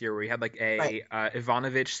Paris this year where we had a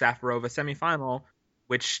Ivanovic Safarova semifinal,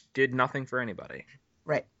 which did nothing for anybody.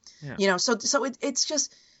 Right. Yeah. So it's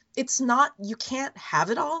just, it's not, you can't have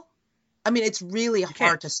it all. I mean, it's really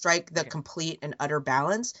hard to strike the complete and utter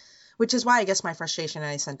balance, which is why I guess my frustration, and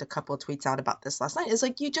I sent a couple of tweets out about this last night, is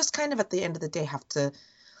you just kind of at the end of the day have to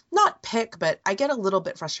not pick, but I get a little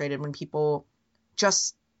bit frustrated when people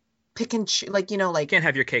just pick and choose, you can't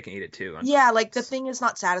have your cake and eat it too. Yeah, the thing is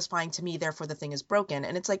not satisfying to me, therefore the thing is broken.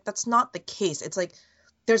 And it's that's not the case. It's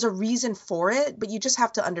there's a reason for it, but you just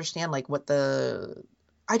have to understand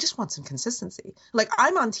I just want some consistency.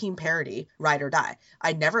 I'm on team parity, ride or die.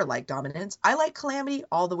 I never like dominance. I like calamity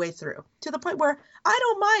all the way through, to the point where I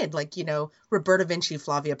don't mind, Roberta Vinci,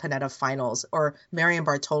 Flavia Pannetta finals, or Marion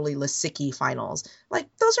Bartoli, Lisicki finals.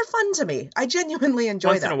 Those are fun to me. I genuinely enjoy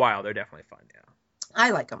them. Once in a while, they're definitely fun, yeah.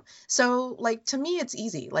 I like them. So, to me, it's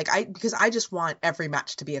easy. Because I just want every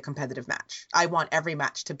match to be a competitive match. I want every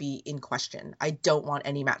match to be in question. I don't want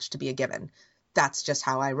any match to be a given. That's just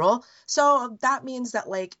how I roll. So that means that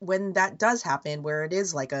when that does happen, where it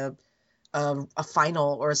is a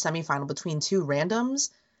final or a semifinal between 2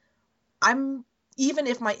 randoms, even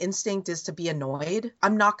if my instinct is to be annoyed,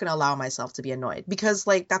 I'm not going to allow myself to be annoyed because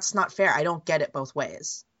that's not fair. I don't get it both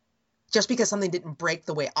ways. Just because something didn't break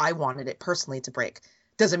the way I wanted it personally to break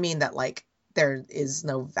doesn't mean that there is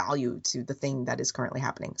no value to the thing that is currently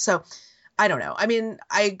happening. So I don't know. I mean,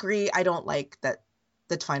 I agree. I don't like that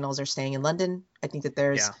the finals are staying in London. I think that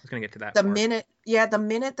there's I was gonna get to that. The minute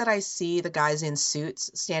that I see the guys in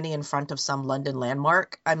suits standing in front of some London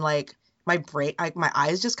landmark, I'm my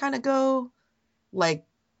eyes just kind of go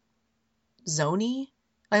zony.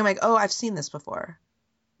 I'm oh, I've seen this before.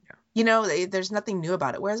 Yeah. There's nothing new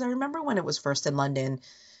about it. Whereas I remember when it was first in London,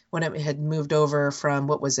 when it had moved over from,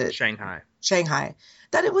 what was it? Shanghai.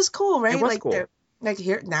 That it was cool, right? It was cool.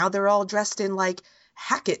 Here now they're all dressed in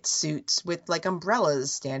Hackett suits with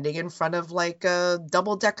umbrellas standing in front of a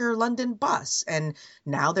double-decker London bus, and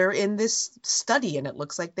now they're in this study and it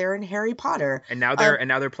looks like they're in Harry Potter, and now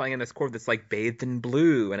they're playing in this court that's bathed in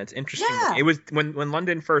blue, and it's interesting. Yeah. It was when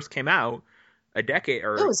London first came out a decade,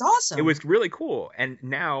 or it was awesome. It was really cool, and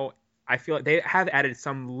now I feel like they have added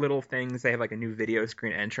some little things. They have a new video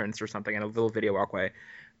screen entrance or something and a little video walkway,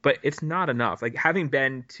 but it's not enough. Having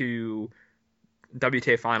been to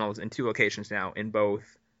WTA finals in 2 locations now, in both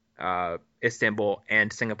Istanbul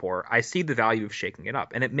and Singapore, I see the value of shaking it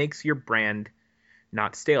up, and it makes your brand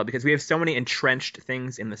not stale because we have so many entrenched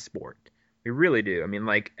things in the sport. We really do. I mean,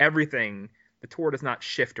 everything, the tour does not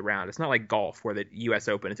shift around. It's not like golf where the US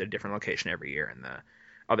Open is at a different location every year and the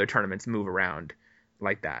other tournaments move around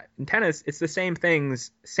like that. In tennis, it's the same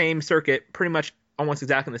things, same circuit pretty much almost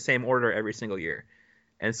exactly in the same order every single year.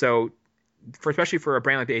 And so, especially for a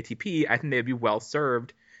brand like the ATP, I think they'd be well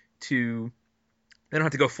served to. They don't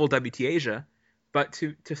have to go full WT Asia, but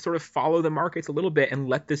to sort of follow the markets a little bit and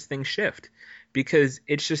let this thing shift, because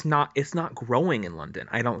it's not growing in London.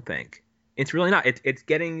 I don't think it's really not. It's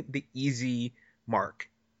getting the easy mark.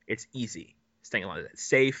 It's easy staying in London. It's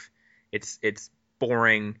safe. It's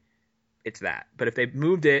boring. It's that. But if they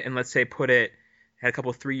moved it and, let's say, had a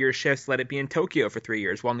couple of 3-year shifts, let it be in Tokyo for 3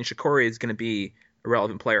 years, while Nishikori is going to be a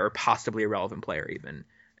relevant player, or possibly a relevant player even.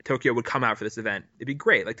 Tokyo would come out for this event. It'd be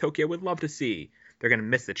great. Like, Tokyo would love to see. They're going to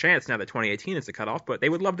miss the chance now that 2018 is the cutoff, but they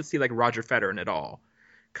would love to see, like, Roger Federer and Nadal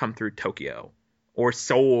come through Tokyo, or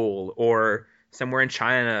Seoul, or somewhere in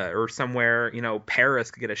China, or somewhere,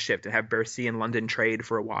 Paris could get a shift and have Bercy and London trade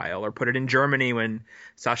for a while, or put it in Germany when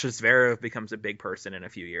Sasha Zverev becomes a big person in a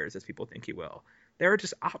few years, as people think he will. There are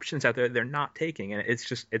just options out there they're not taking, and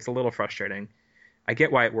it's a little frustrating. I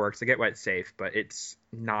get why it works. I get why it's safe, but it's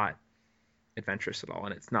not adventurous at all,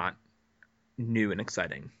 and it's not new and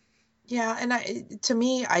exciting. Yeah, and to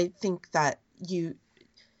me, I think that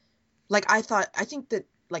I think that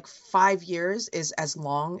like 5 years is as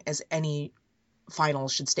long as any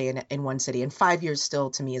finals should stay in one city, and 5 years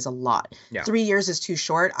still to me is a lot. Yeah. 3 years is too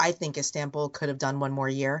short. I think Istanbul could have done one more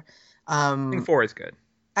year. I think 4 is good.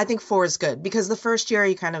 I think 4 is good, because the first year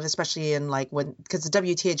you kind of, especially in because the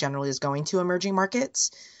WTA generally is going to emerging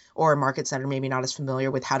markets, or markets that are maybe not as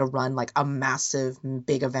familiar with how to run like a massive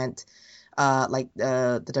big event, like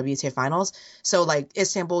the WTA finals. So like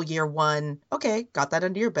Istanbul year 1, okay, got that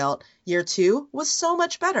under your belt. Year 2 was so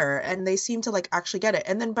much better, and they seemed to like actually get it.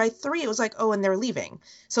 And then by 3 it was like, oh, and they're leaving.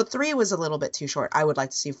 So 3 was a little bit too short. I would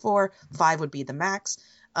like to see 4. 5 would be the max.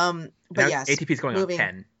 But now, yes, ATP's going on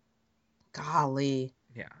 10. Golly.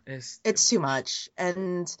 Yeah, it's too much.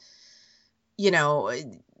 And the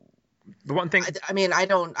one thing, I mean,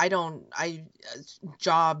 I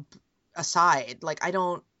job aside, like, I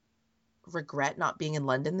don't regret not being in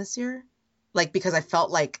London this year, like, because I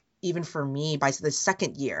felt like even for me, by the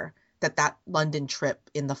second year, that London trip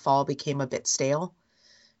in the fall became a bit stale,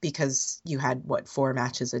 because you had 4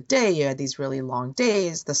 matches a day, you had these really long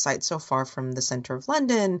days, the site's so far from the center of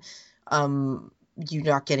London, you're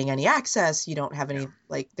not getting any access, you don't have any,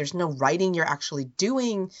 like, there's no writing you're actually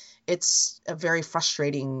doing. It's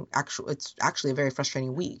it's actually a very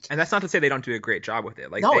frustrating week. And that's not to say they don't do a great job with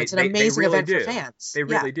it. Like, no, it's an amazing really event for fans. They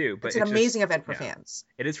really do. But it's an amazing event for fans.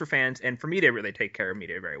 It is for fans, and for media, really take care of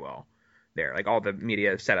media very well there. Like, all the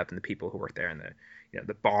media setup and the people who work there, and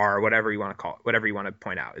the bar, whatever you want to call it, whatever you want to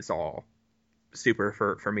point out, is all super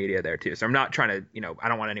for media there too. So I'm not trying to, I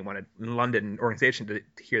don't want anyone in London organization to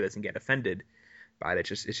hear this and get offended. But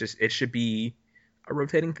it should be a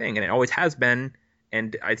rotating thing, and it always has been,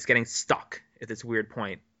 and it's getting stuck at this weird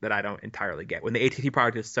point that I don't entirely get. When the ATT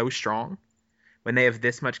product is so strong, when they have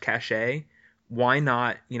this much cachet, why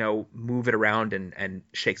not, move it around and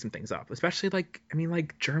shake some things up? Especially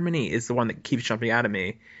like Germany is the one that keeps jumping out at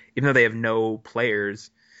me, even though they have no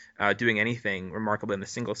players doing anything remarkable in the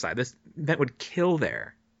single side. This event would kill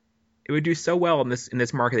there. It would do so well in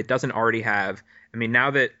this market that doesn't already have. I mean,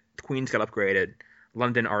 now that Queens got upgraded,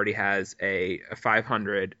 London already has a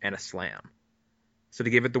 500 and a slam. So to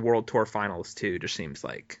give it the World Tour Finals too just seems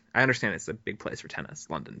like, I understand it's a big place for tennis,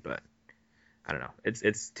 London, but I don't know.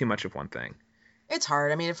 It's too much of one thing. It's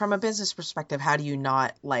hard. I mean, from a business perspective, how do you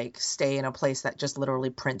not like stay in a place that just literally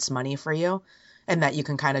prints money for you, and that you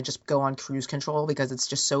can kind of just go on cruise control, because it's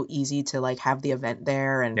just so easy to like have the event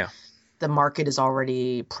there, and the market is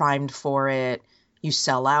already primed for it. You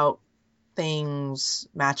sell out things,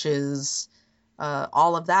 matches,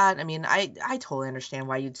 all of that. I mean, I totally understand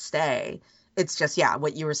why you'd stay. It's just,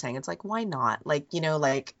 what you were saying. It's like, why not? Like,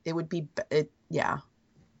 like it would be,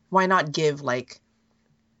 why not give like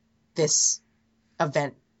this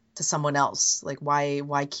event to someone else? Like,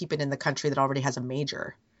 why keep it in the country that already has a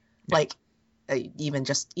major? Like,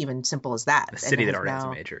 even simple as that. A city that already has a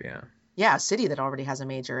major, a city that already has a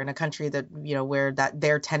major, in a country that, where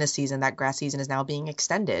their tennis season, that grass season, is now being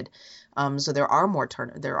extended. So there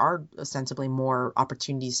are ostensibly more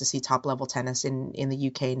opportunities to see top level tennis in the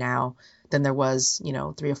UK now than there was,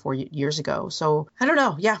 3 or 4 years ago. So I don't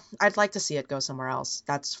know. Yeah, I'd like to see it go somewhere else.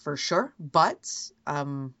 That's for sure. But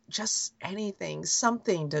just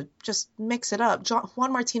something to just mix it up.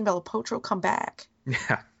 Juan Martín Del Potro, come back.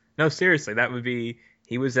 Yeah. No, seriously, that would be.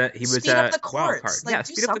 He was speed up the court. Like,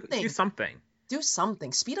 do something. Do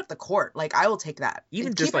something. Speed up the court. Like, I will take that.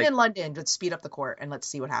 Even keep it in London, just speed up the court and let's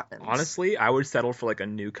see what happens. Honestly, I would settle for like a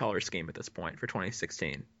new color scheme at this point for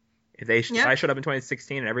 2016. If I showed up in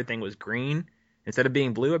 2016 and everything was green, Instead of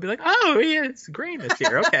being blue, I'd be like, oh, yeah, it's green this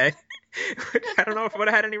year. Okay. I don't know if I would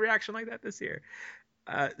have had any reaction like that this year.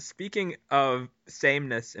 Speaking of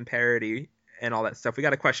sameness and parody and all that stuff, we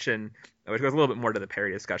got a question which goes a little bit more to the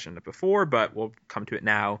parody discussion than before, but we'll come to it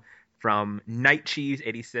now, from Night Cheese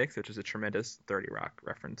 86, which is a tremendous 30 Rock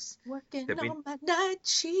reference. Working on my night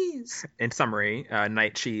cheese. In summary,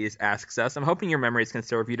 Night Cheese asks us, I'm hoping your memories can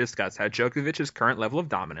serve you to discuss how Djokovic's current level of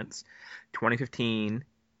dominance, 2015,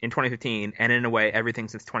 and in a way everything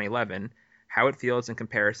since 2011, how it feels in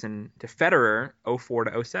comparison to Federer 04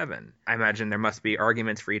 to 07. I imagine there must be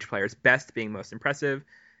arguments for each player's best being most impressive,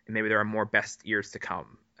 and maybe there are more best years to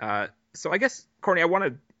come. So I guess, Courtney,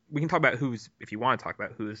 we can talk about if you want to talk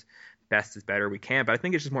about whose best is better, we can, but I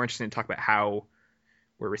think it's just more interesting to talk about how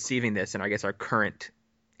we're receiving this and I guess our current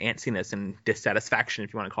antsiness and dissatisfaction,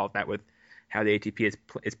 if you want to call it that, with how the ATP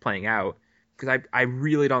is playing out. Because I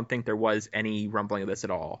really don't think there was any rumbling of this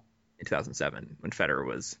at all in 2007 when Federer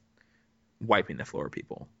was wiping the floor of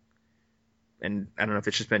people. And I don't know if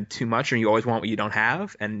it's just been too much, or you always want what you don't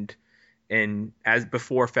have. And as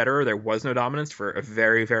before Federer, there was no dominance for a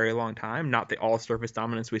very, very long time. Not the all-surface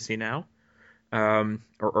dominance we see now.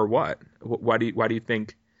 Or what? Why do you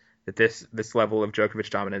think that this level of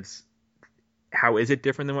Djokovic dominance, how is it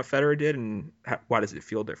different than what Federer did, and why does it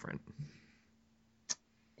feel different?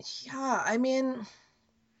 Yeah, I mean,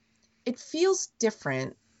 it feels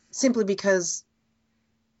different simply because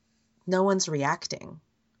no one's reacting.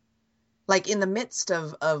 Like, in the midst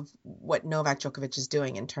of what Novak Djokovic is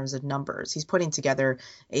doing in terms of numbers, he's putting together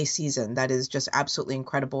a season that is just absolutely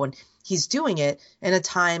incredible. And he's doing it in a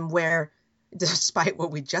time where, despite what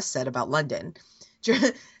we just said about London,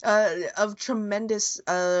 of tremendous,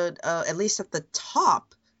 at least at the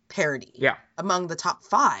top, parity among the top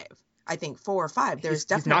five. I think 4 or 5. There's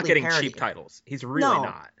definitely he's not getting parity. Cheap titles. He's really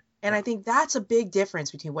not. And I think that's a big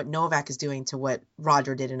difference between what Novak is doing to what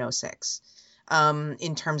Roger did in 06.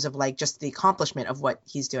 In terms of like just the accomplishment of what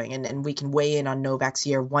he's doing. And we can weigh in on Novak's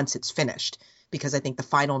year once it's finished, because I think the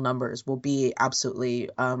final numbers will be absolutely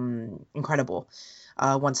incredible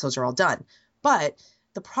once those are all done. But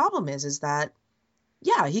the problem is that,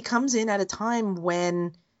 yeah, he comes in at a time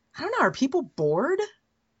when, I don't know, are people bored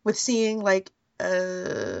with seeing like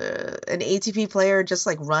an ATP player just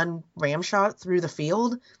like run ramshot through the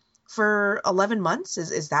field for 11 months?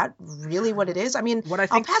 Is that really what it is? I mean,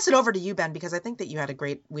 I'll pass it over to you, Ben, because I think that you had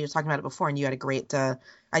we were talking about it before, and you had a great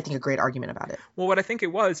argument about it. Well, what I think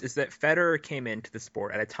it was is that Federer came into the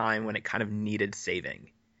sport at a time when it kind of needed saving.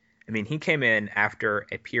 I mean, he came in after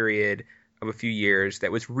a period of a few years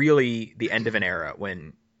that was really the end of an era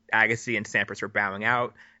when Agassi and Sampras were bowing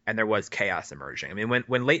out and there was chaos emerging. I mean,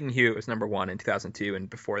 when Leighton Hewitt was number one in 2002 and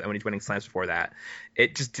before that, when he's winning slams before that,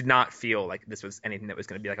 it just did not feel like this was anything that was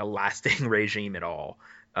going to be like a lasting regime at all.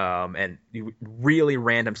 And really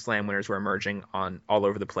random slam winners were emerging all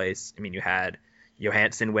over the place. I mean, you had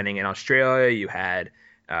Johansson winning in Australia, you had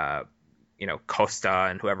Costa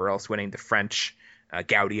and whoever else winning the French,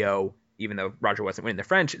 Gaudio. Even though Roger wasn't winning the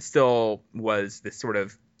French, it still was this sort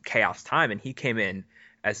of chaos time, and he came in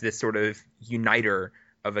as this sort of uniter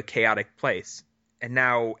of a chaotic place. And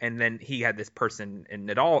then he had this person in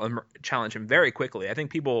Nadal challenge him very quickly. I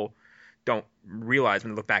think people don't realize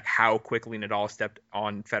when they look back how quickly Nadal stepped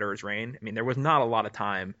on Federer's reign. I mean, there was not a lot of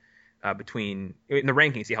time between in the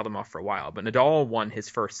rankings. He held him off for a while, but Nadal won his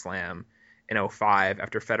first slam in 2005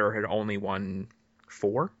 after Federer had only won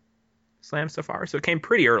 4 slams so far. So it came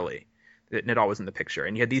pretty early that Nadal was in the picture,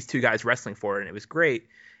 and you had these two guys wrestling for it, and it was great.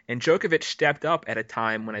 And Djokovic stepped up at a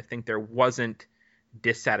time when I think there wasn't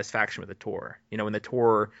dissatisfaction with the tour. When the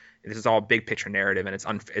tour, this is all big picture narrative, and it's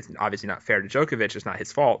obviously not fair to Djokovic. It's not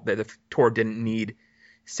his fault that the tour didn't need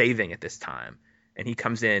saving at this time. And he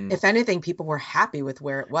comes in. If anything, people were happy with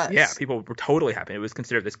where it was. Yeah, people were totally happy. It was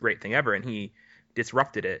considered this great thing ever, and he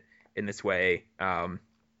disrupted it in this way. And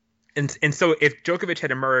so if Djokovic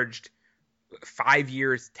had emerged 5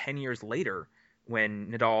 years, 10 years later,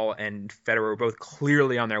 when Nadal and Federer were both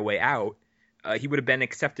clearly on their way out, he would have been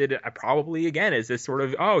accepted probably again as this sort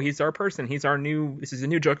of, he's our person. This is a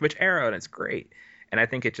new Djokovic era, and it's great. And I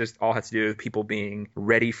think it just all has to do with people being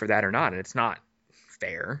ready for that or not. And it's not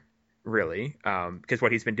fair, really, because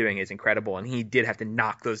what he's been doing is incredible. And he did have to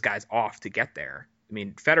knock those guys off to get there. I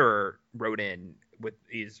mean, Federer rode in with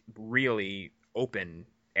these really open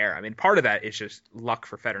era. I mean, part of that is just luck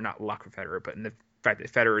for Federer, not luck for Federer, but in the fact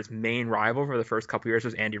that Federer's main rival for the first couple of years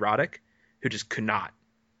was Andy Roddick, who just could not.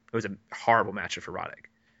 It was a horrible matchup for Roddick,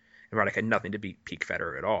 and Roddick had nothing to beat peak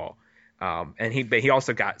Federer at all. But he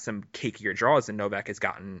also got some cakier draws than Novak has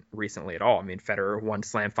gotten recently at all. I mean, Federer won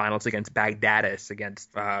slam finals against Baghdadis,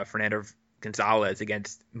 against Fernando Gonzalez,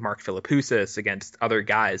 against Mark Philippoussis, against other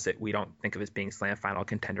guys that we don't think of as being slam final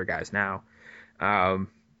contender guys now.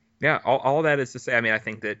 Yeah, all that is to say, I mean, I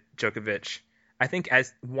think that Djokovic, I think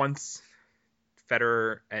as once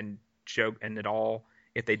Federer and Nadal,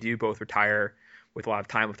 if they do both retire with a lot of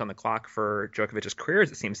time left on the clock for Djokovic's career,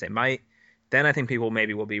 as it seems they might, then I think people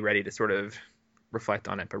maybe will be ready to sort of reflect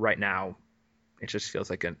on it. But right now, it just feels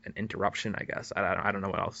like an interruption, I guess. I don't know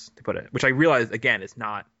what else to put it, which I realize, again, is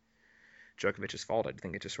not Djokovic's fault. I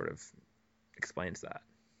think it just sort of explains that.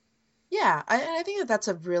 Yeah, I think that that's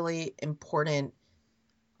a really important,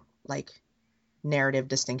 like, narrative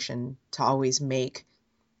distinction to always make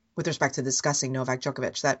with respect to discussing Novak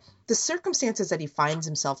Djokovic, that the circumstances that he finds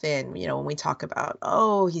himself in, you know, when we talk about,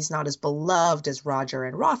 oh, he's not as beloved as Roger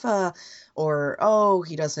and Rafa, or, oh,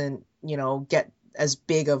 he doesn't, you know, get as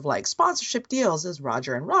big of like sponsorship deals as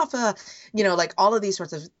Roger and Rafa, you know, like all of these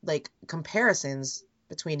sorts of like comparisons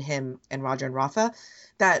between him and Roger and Rafa,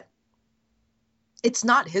 that it's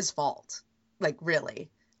not his fault, like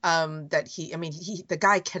really, that the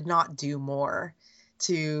guy cannot do more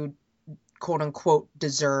to quote unquote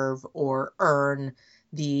deserve or earn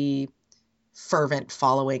the fervent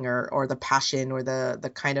following or the passion or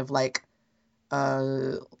the kind of like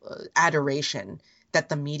adoration that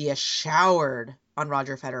the media showered on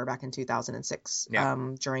Roger Federer back in 2006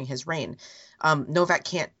 during his reign. Novak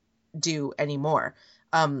can't do anymore.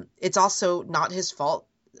 It's also not his fault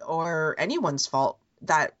or anyone's fault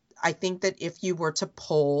that I think that if you were to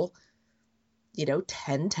poll, you know,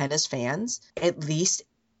 10 tennis fans, at least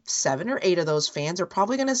 7 or 8 of those fans are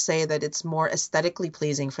probably going to say that it's more aesthetically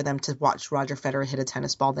pleasing for them to watch Roger Federer hit a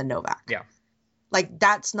tennis ball than Novak. Yeah. Like,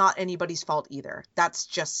 that's not anybody's fault either. That's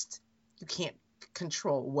just, you can't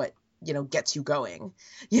control what, you know, gets you going,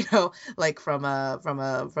 you know, like from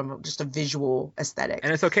just a visual aesthetic.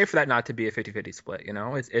 And it's okay for that not to be a 50-50 split, you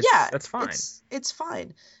know, that's fine. It's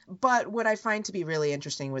fine. But what I find to be really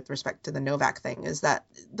interesting with respect to the Novak thing is that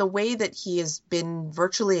the way that he has been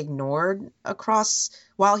virtually ignored across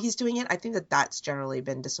while he's doing it, I think that that's generally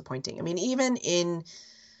been disappointing. I mean, even in,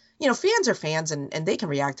 you know, fans are fans and they can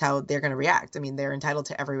react how they're going to react. I mean, they're entitled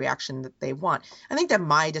to every reaction that they want. I think that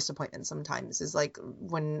my disappointment sometimes is like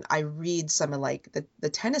when I read some of like the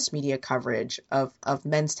tennis media coverage of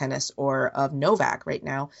men's tennis or of Novak right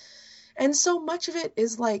now. And so much of it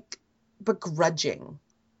is like begrudging,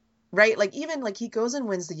 right? Like even like he goes and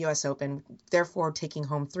wins the US Open, therefore taking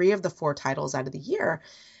home 3 of the 4 titles out of the year.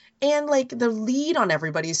 And like the lead on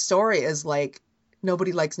everybody's story is like,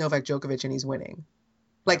 nobody likes Novak Djokovic and he's winning.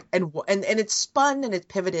 Like, and it's spun and it's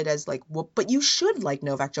pivoted as like, well, but you should like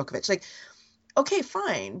Novak Djokovic. Like, okay,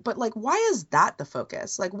 fine. But like, why is that the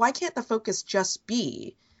focus? Like, why can't the focus just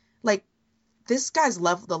be like this guy's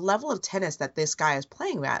level, the level of tennis that this guy is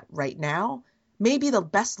playing at right now, may be the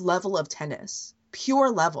best level of tennis,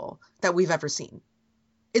 pure level that we've ever seen.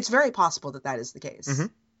 It's very possible that is the case.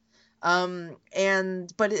 Mm-hmm.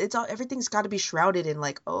 But it's all, everything's got to be shrouded in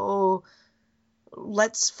like, oh,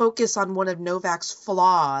 let's focus on one of Novak's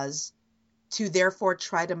flaws to therefore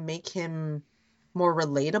try to make him more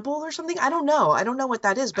relatable or something. I don't know what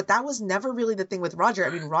that is, but that was never really the thing with Roger. I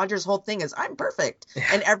mean, Roger's whole thing is I'm perfect,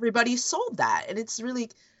 and everybody sold that. And it's really,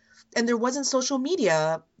 and there wasn't social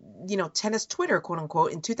media, you know, tennis Twitter, quote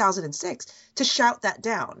unquote, in 2006 to shout that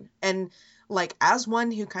down. And like, as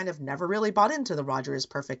one who kind of never really bought into the Roger is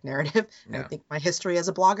perfect narrative, I think my history as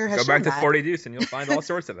a blogger has go back to that. 40 Deuce and you'll find all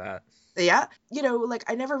sorts of that. Yeah, you know, like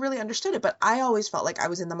I never really understood it, but I always felt like I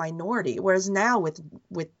was in the minority. Whereas now with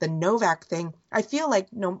the Novak thing, I feel like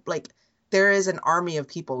there is an army of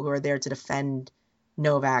people who are there to defend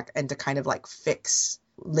Novak and to kind of like fix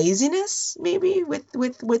laziness maybe with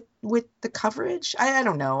the coverage. I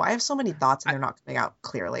don't know. I have so many thoughts and they're not coming out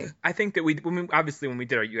clearly. I think that when we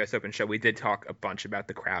did our US Open show, we did talk a bunch about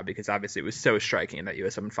the crowd because obviously it was so striking in that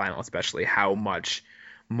US Open final, especially how much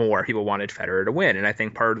more people wanted Federer to win. And I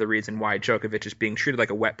think part of the reason why Djokovic is being treated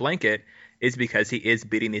like a wet blanket is because he is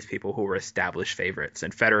beating these people who were established favorites.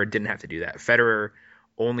 And Federer didn't have to do that. Federer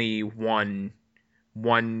only won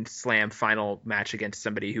one slam final match against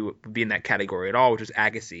somebody who would be in that category at all, which was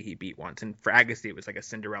Agassi. He beat once. And for Agassi, it was like a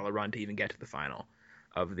Cinderella run to even get to the final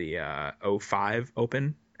of the 05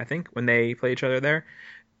 Open, I think, when they play each other there.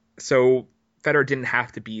 So Federer didn't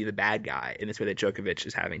have to be the bad guy in this way that Djokovic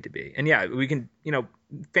is having to be. And yeah, we can, you know,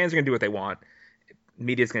 fans are going to do what they want.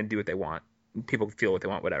 Media's going to do what they want. People feel what they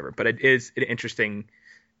want, whatever. But it is an interesting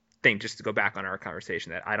thing just to go back on our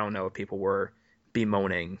conversation that I don't know if people were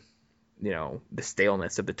bemoaning, you know, the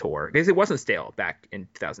staleness of the tour. Because it wasn't stale back in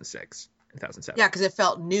 2006, 2007. Yeah, because it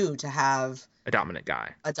felt new to have a dominant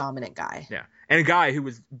guy. Yeah. Yeah. And a guy who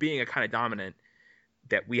was being a kind of dominant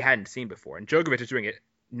that we hadn't seen before. And Djokovic is doing it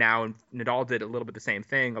now, and Nadal did a little bit the same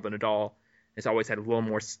thing, although Nadal has always had a little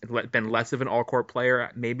more, been less of an all-court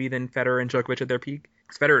player maybe than Federer and Djokovic at their peak.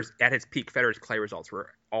 Because at his peak, Federer's clay results were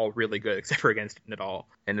all really good except for against Nadal.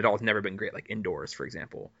 And Nadal's never been great, like indoors, for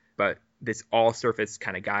example. But this all-surface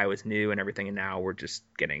kind of guy was new and everything, and now we're just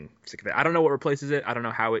getting sick of it. I don't know what replaces it. I don't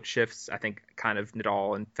know how it shifts. I think kind of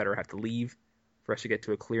Nadal and Federer have to leave for us to get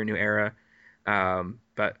to a clear new era.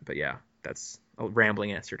 But yeah, that's a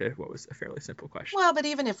rambling answer to what was a fairly simple question. Well, but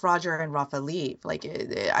even if Roger and Rafa leave, like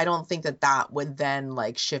I don't think that would then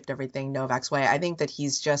like shift everything Novak's way. I think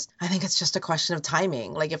it's just a question of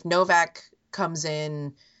timing. Like if Novak comes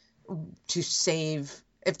in to save,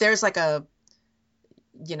 if there's like a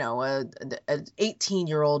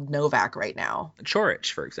 18-year-old Novak right now,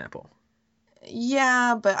 Coric, for example.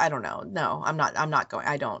 Yeah, but I don't know. No, I'm not going.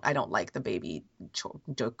 I don't like the baby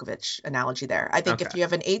Djokovic analogy there. I think if you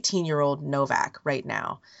have an 18-year-old Novak right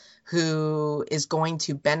now who is going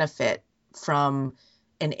to benefit from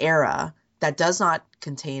an era that does not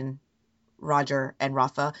contain Roger and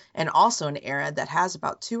Rafa, and also an era that has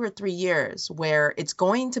about 2 or 3 years where it's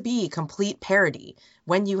going to be complete parity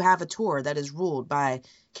when you have a tour that is ruled by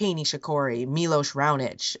Kei Nishikori, Milos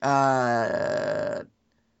Raonic,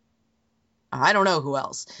 I don't know who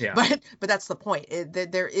else, but that's the point.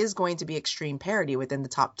 There is going to be extreme parity within the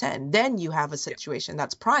top 10. Then you have a situation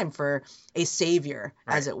that's prime for a savior,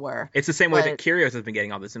 as it were. It's the same way that Kyrgios has been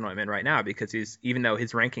getting all this anointment right now, because even though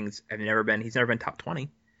his rankings have he's never been top 20,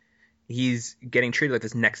 he's getting treated like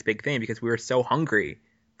this next big thing because we were so hungry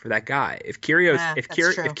for that guy. If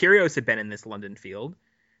Kyrgios had been in this London field,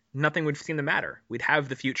 nothing would seem to matter. We'd have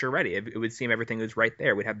the future ready. It would seem everything was right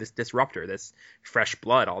there. We'd have this disruptor, this fresh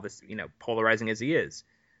blood, all this, polarizing as he is.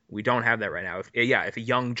 We don't have that right now. If a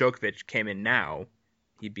young Djokovic came in now,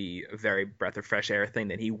 he'd be a very breath of fresh air thing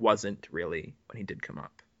that he wasn't really when he did come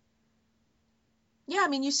up. Yeah, I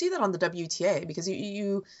mean, you see that on the WTA because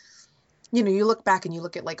you look back and you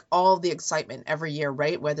look at like all the excitement every year,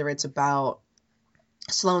 right? Whether it's about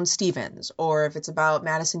Sloane Stephens, or if it's about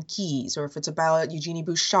Madison Keys, or if it's about Eugenie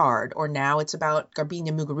Bouchard, or now it's about Garbiñe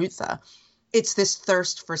Muguruza. It's this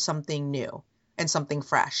thirst for something new and something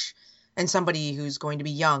fresh and somebody who's going to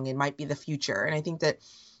be young and might be the future. And I think that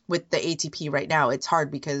with the ATP right now, it's hard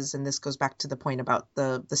because, and this goes back to the point about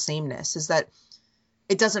the sameness, is that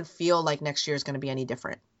it doesn't feel like next year is going to be any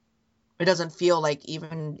different. It doesn't feel like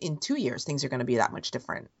even in 2 years, things are going to be that much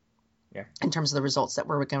different in terms of the results that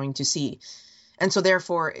we're going to see. And so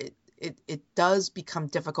therefore, it does become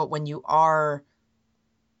difficult when you are,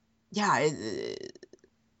 I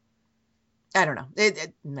don't know.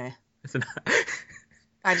 Meh.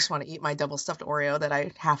 I just want to eat my double stuffed Oreo that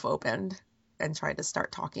I half opened and tried to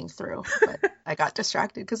start talking through, but I got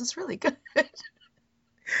distracted because it's really good.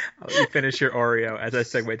 I'll let you finish your Oreo as I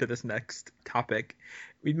segue to this next topic.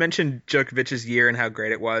 We mentioned Djokovic's year and how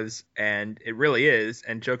great it was, and it really is.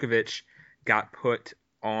 And Djokovic got put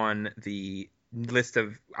on the list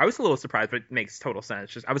of, I was a little surprised, but it makes total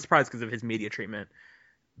sense. I was surprised because of his media treatment,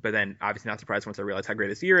 but then obviously not surprised once I realized how great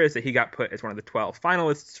his year is, that he got put as one of the 12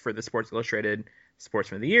 finalists for the Sports Illustrated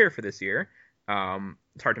Sportsman of the Year for this year.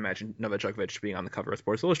 It's hard to imagine Novak Djokovic being on the cover of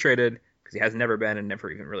Sports Illustrated because he has never been and never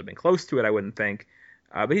even really been close to it, I wouldn't think.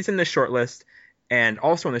 But he's in this short list, and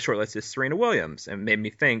also on the short list is Serena Williams, and it made me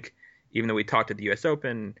think, even though we talked at the U.S.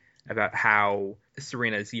 Open about how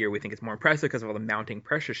Serena's year we think is more impressive because of all the mounting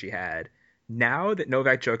pressure she had, now that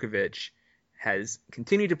Novak Djokovic has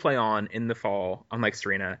continued to play on in the fall, unlike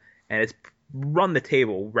Serena, and has run the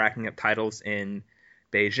table, racking up titles in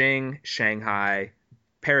Beijing, Shanghai,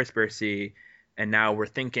 Paris-Bercy, and now we're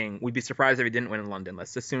thinking we'd be surprised if he didn't win in London.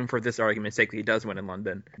 Let's assume for this argument's sake that he does win in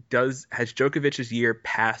London. Has Djokovic's year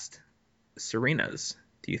passed Serena's,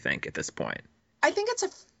 do you think, at this point? I think it's an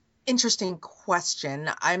interesting question.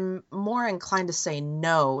 I'm more inclined to say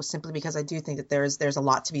no, simply because I do think that there's a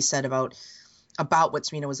lot to be said about what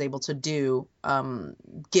Serena was able to do,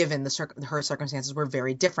 given her circumstances were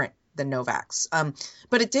very different than Novak's.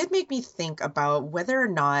 But it did make me think about whether or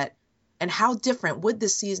not, and how different would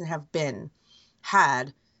this season have been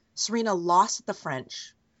had Serena lost at the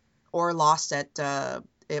French or lost at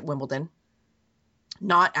Wimbledon,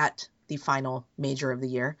 not at the final major of the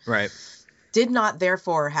year. Right. Did not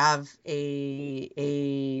therefore have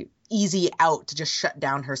a easy out to just shut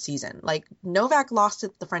down her season. Like, Novak lost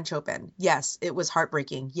at the French Open. Yes, it was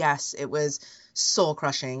heartbreaking. Yes, it was soul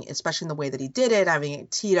crushing, especially in the way that he did it, having it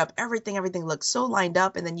teed up, everything looked so lined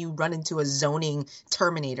up, and then you run into a zoning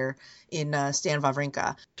Terminator in Stan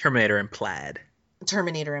Wawrinka. Terminator in plaid.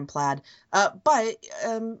 But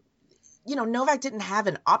Novak didn't have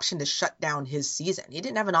an option to shut down his season. He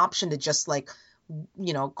didn't have an option to just like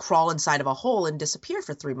crawl inside of a hole and disappear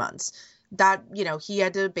for 3 months. That, he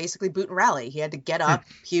had to basically boot and rally. He had to get up,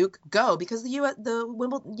 puke, go, because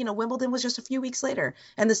Wimbledon was just a few weeks later,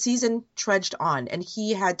 and the season trudged on, and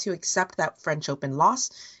he had to accept that French Open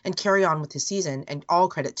loss and carry on with his season. And all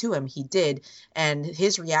credit to him, he did. And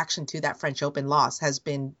his reaction to that French Open loss has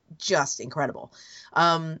been just incredible.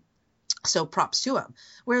 So props to him.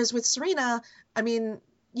 Whereas with Serena, I mean,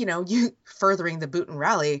 you furthering the boot and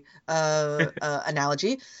rally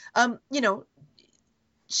analogy,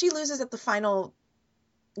 she loses at the final,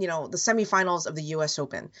 the semifinals of the US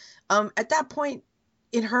Open. At that point,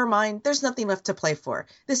 in her mind, there's nothing left to play for.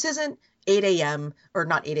 This isn't 8 a.m. or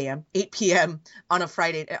not 8 a.m., 8 p.m. on a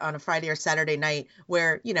Friday or Saturday night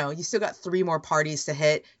where, you still got 3 more parties to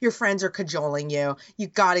hit. Your friends are cajoling you. You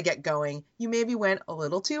got to get going. You maybe went a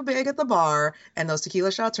little too big at the bar and those tequila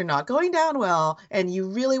shots are not going down well. And you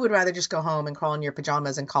really would rather just go home and crawl in your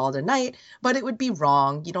pajamas and call it a night. But it would be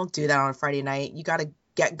wrong. You don't do that on a Friday night. You got to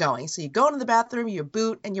get going. So you go into the bathroom, you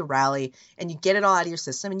boot and you rally and you get it all out of your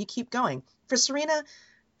system and you keep going. For Serena,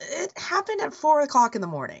 it happened at 4 o'clock in the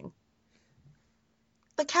morning.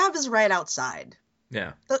 The cab is right outside.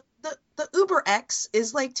 Yeah. The Uber X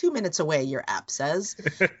is like 2 minutes away, your app says.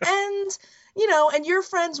 And, and your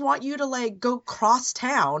friends want you to like go cross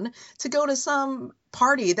town to go to some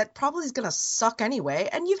party that probably is going to suck anyway.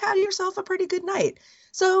 And you've had yourself a pretty good night.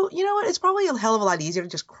 So, you know what? It's probably a hell of a lot easier to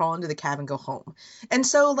just crawl into the cab and go home. And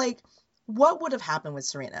so, like, what would have happened with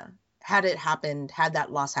Serena had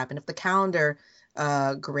that loss happened, if the calendar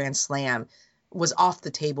Grand Slam was off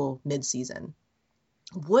the table mid-season?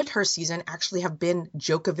 Would her season actually have been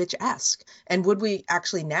Djokovic-esque? And would we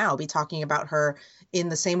actually now be talking about her in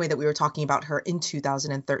the same way that we were talking about her in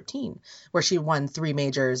 2013, where she won 3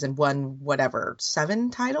 majors and won,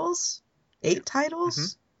 7 titles? 8 titles?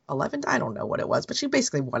 Mm-hmm. 11, I don't know what it was, but she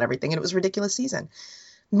basically won everything and it was a ridiculous season.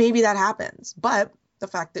 Maybe that happens, but the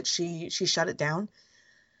fact that she shut it down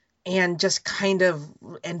and just kind of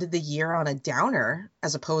ended the year on a downer,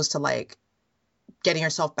 as opposed to like getting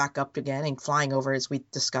herself back up again and flying over, as we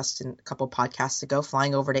discussed in a couple of podcasts ago,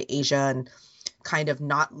 flying over to Asia and kind of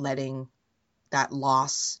not letting that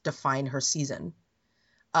loss define her season.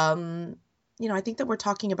 I think that we're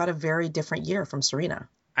talking about a very different year from Serena.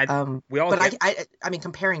 I mean,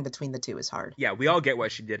 comparing between the two is hard. Yeah, we all get why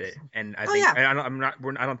she did it, and I think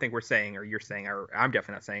I don't think we're saying, or you're saying, or I'm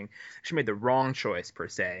definitely not saying she made the wrong choice per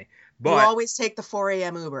se. But you always take the 4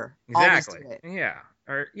 a.m. Uber. Exactly.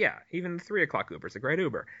 Yeah, even the 3 o'clock Uber is a great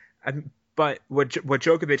Uber. But what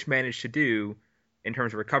Djokovic managed to do in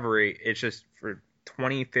terms of recovery, it's just for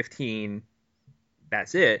 2015.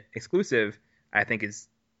 That's it, exclusive. I think is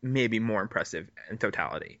maybe more impressive in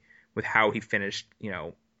totality with how he finished,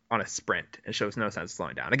 on a sprint, and shows no sense of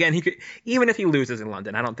slowing down. Again, he could, even if he loses in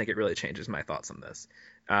London, I don't think it really changes my thoughts on this,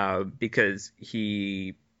 because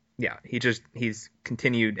he's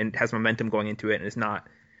continued and has momentum going into it, and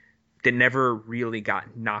never really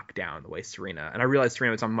got knocked down the way Serena. And I realized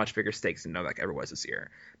Serena was on much bigger stakes than Novak ever was this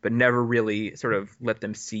year, but never really sort of let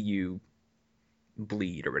them see you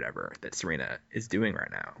bleed or whatever that Serena is doing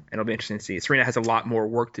right now. And it'll be interesting to see. Serena has a lot more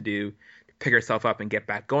work to do to pick herself up and get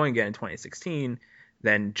back going again in 2016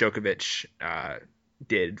 than Djokovic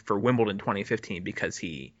did for Wimbledon 2015, because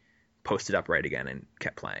he posted upright again and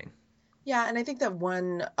kept playing. Yeah, and I think that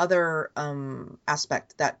one other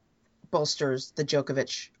aspect that bolsters the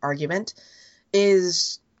Djokovic argument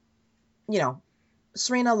is,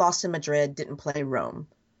 Serena lost in Madrid, didn't play Rome.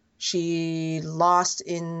 She lost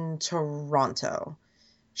in Toronto.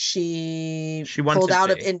 She won pulled out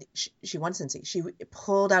of she won Cincy. She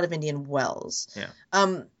pulled out of Indian Wells. Yeah.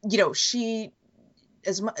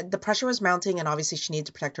 The pressure was mounting, and obviously she needed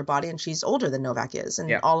to protect her body, and she's older than Novak is,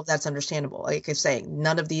 and all of that's understandable. Like I'm saying,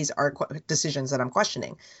 none of these are decisions that I'm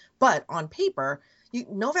questioning, but on paper,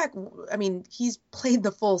 Novak, I mean, he's played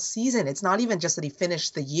the full season. It's not even just that he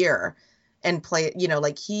finished the year and played,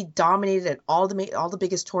 he dominated at all the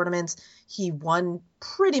biggest tournaments. He won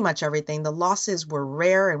pretty much everything. The losses were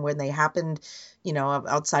rare, and when they happened,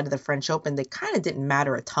 outside of the French Open, they kind of didn't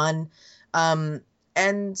matter a ton.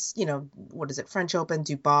 And, what is it? French Open,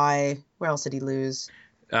 Dubai. Where else did he lose?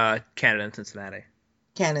 Canada and Cincinnati.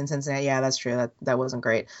 Yeah, that's true. That wasn't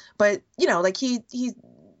great. But,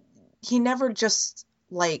 he never just,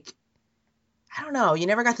 I don't know. You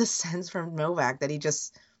never got the sense from Novak that he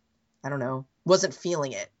just, I don't know, wasn't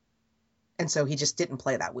feeling it. And so he just didn't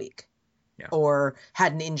play that week. Yeah. Or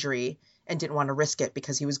had an injury and didn't want to risk it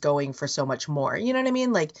because he was going for so much more. You know what I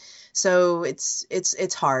mean? So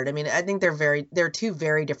it's hard. I mean, I think they're 2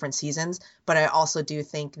 very different seasons, but I also do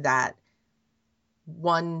think that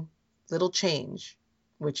one little change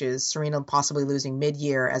which is Serena possibly losing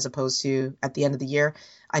mid-year as opposed to at the end of the year,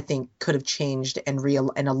 I think could have changed and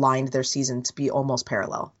aligned their season to be almost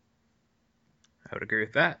parallel. I would agree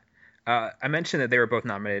with that. I mentioned that they were both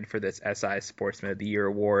nominated for this SI Sportsman of the Year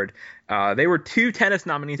award. They were 2 tennis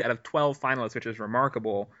nominees out of 12 finalists, which is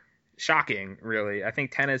remarkable. Shocking, really. I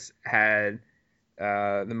think tennis had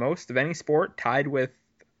the most of any sport, tied with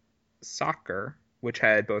soccer, which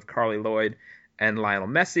had both Carly Lloyd and Lionel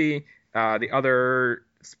Messi. The other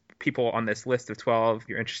people on this list of 12, if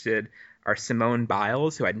you're interested, are Simone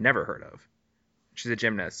Biles, who I'd never heard of. She's a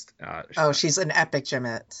gymnast. She's an epic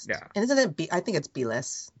gymnast. Yeah. And isn't it I think it's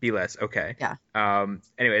Biles. Biles, okay. Yeah.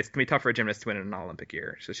 Anyway, it's gonna be tough for a gymnast to win in an Olympic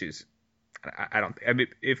year. So I mean,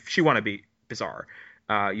 if she won, it'd be bizarre.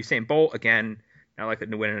 Usain Bolt, again, I like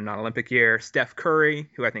that to win in a non-Olympic year. Steph Curry,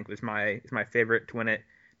 who I think is my favorite to win it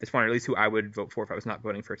this one, or at least who I would vote for if I was not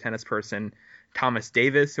voting for a tennis person. Thomas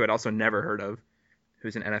Davis, who I'd also never heard of,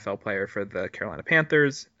 who's an NFL player for the Carolina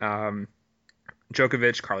Panthers.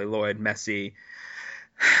 Djokovic, Carly Lloyd, Messi,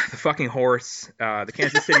 the fucking horse, the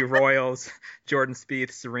Kansas City Royals, Jordan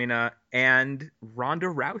Spieth, Serena, and Ronda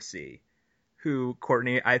Rousey, who,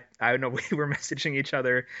 Courtney, I don't know, we were messaging each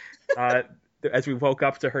other as we woke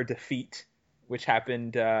up to her defeat, which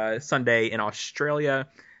happened Sunday in Australia.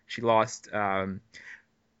 She lost in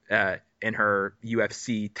her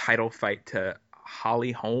UFC title fight to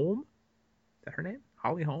Holly Holm. Is that her name?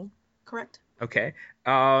 Holly Holm? Correct. Okay.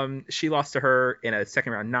 She lost to her in a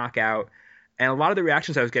second round knockout. And a lot of the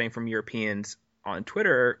reactions I was getting from Europeans on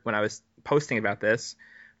Twitter when I was posting about this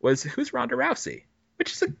was, who's Ronda Rousey?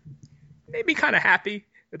 Which is made me kind of happy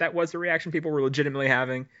that was the reaction people were legitimately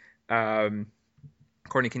having.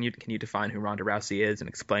 Courtney, can you define who Ronda Rousey is and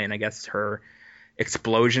explain, I guess, her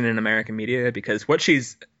explosion in American media? Because what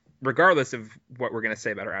she's, regardless of what we're going to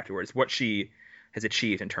say about her afterwards, what she has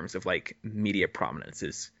achieved in terms of like media prominence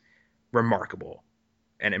is remarkable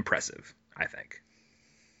and impressive, I think.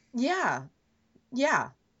 Yeah.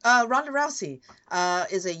 Ronda Rousey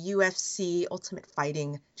is a UFC Ultimate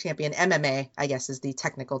Fighting champion. MMA, I guess, is the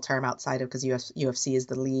technical term outside of, because UFC is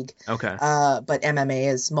the league. Okay. But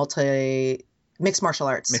MMA is mixed martial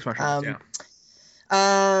arts. Mixed martial arts,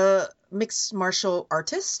 yeah. Mixed martial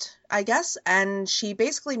artist, I guess. And she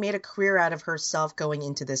basically made a career out of herself going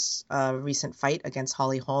into this recent fight against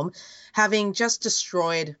Holly Holm, having just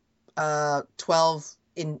destroyed 12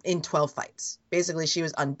 fights. Basically, she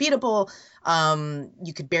was unbeatable.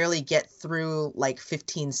 You could barely get through like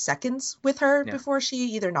 15 seconds with her before she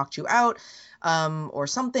either knocked you out or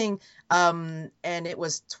something. And it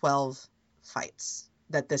was 12 fights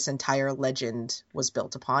that this entire legend was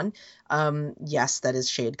built upon. Yes, that is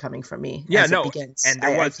shade coming from me. Yeah, as no, it begins. and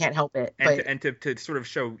I can't help it. And to sort of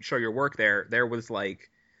show your work there was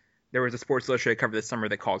a Sports Illustrated cover this summer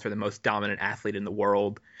that called her the most dominant athlete in the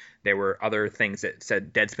world. There were other things that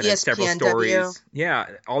said Deadspin had several stories. Yeah,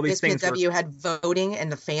 all these things. ESPNW had voting,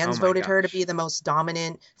 and the fans voted her to be the most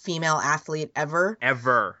dominant female athlete ever.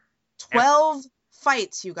 12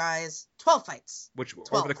 fights, you guys. 12 fights. Which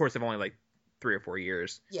 12. Over the course of only like 3 or 4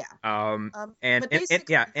 years. Yeah. And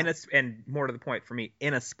more to the point for me,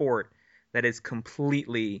 in a sport that is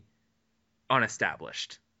completely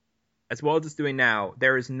unestablished, as well as it's doing now,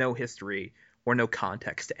 there is no history or no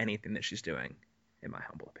context to anything that she's doing, in my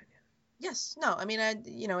humble opinion. Yes. No, I mean,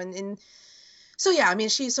 so yeah, I mean,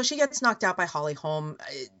 she gets knocked out by Holly Holm.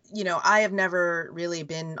 I have never really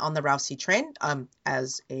been on the Rousey train,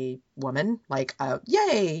 as a woman, like,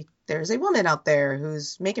 yay, there's a woman out there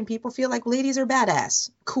who's making people feel like ladies are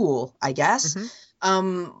badass. Cool, I guess.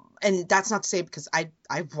 Mm-hmm. And that's not to say, because I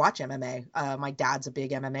watch MMA. My dad's a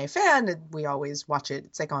big MMA fan, and we always watch it.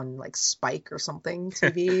 It's like on like Spike or something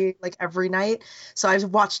TV like every night. So I've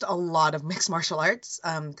watched a lot of mixed martial arts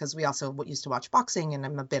because we also used to watch boxing, and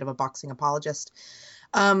I'm a bit of a boxing apologist.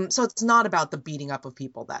 So it's not about the beating up of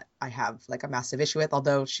people that I have like a massive issue with,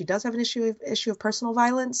 although she does have an issue of personal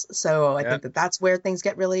violence. So I think that's where things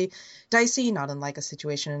get really dicey, not unlike a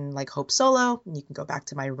situation like Hope Solo. And you can go back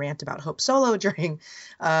to my rant about Hope Solo during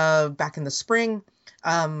back in the spring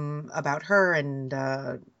about her and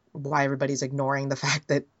why everybody's ignoring the fact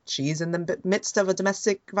that she's in the midst of a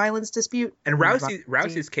domestic violence dispute. And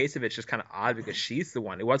Rousey's case of it's just kind of odd because she's the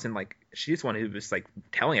one. It wasn't like she's the one who was like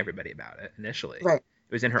telling everybody about it initially. Right.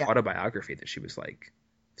 It was in her autobiography that she was like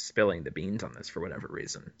spilling the beans on this for whatever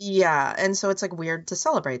reason. Yeah, and so it's like weird to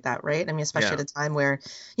celebrate that, right? I mean, especially at a time where,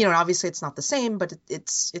 obviously it's not the same, but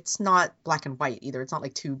it's not black and white either. It's not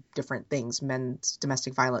like two different things: men's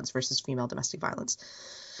domestic violence versus female domestic violence.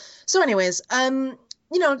 So, anyways,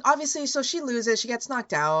 Obviously, so she loses, she gets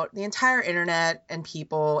knocked out. The entire internet and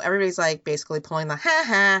people, everybody's like basically pulling the ha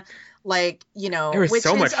ha, like, There was which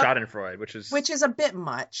so much is a Schadenfreude, which is bit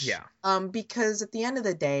much. yeah. Because at the end of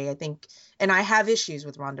the day, I think, and I have issues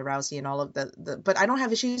with Ronda Rousey and all of but I don't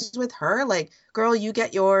have issues with her. Like, girl, you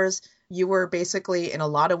get yours. You were basically, in a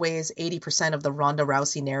lot of ways, 80% of the Ronda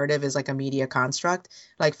Rousey narrative is like a media construct.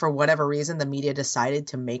 Like, for whatever reason, the media decided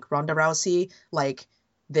to make Ronda Rousey like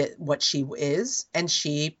what she is, and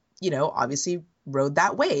she, obviously rode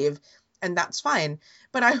that wave, and that's fine.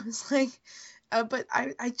 But I was like, but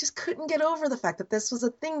I just couldn't get over the fact that this was a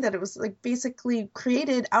thing that it was like basically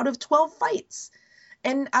created out of 12 fights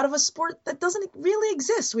and out of a sport that doesn't really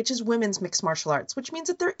exist, which is women's mixed martial arts, which means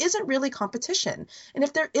that there isn't really competition. And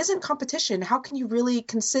if there isn't competition, how can you really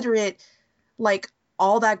consider it like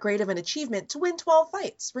all that great of an achievement to win 12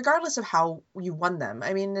 fights, regardless of how you won them?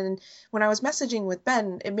 I mean, and when I was messaging with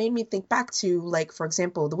Ben, it made me think back to, like, for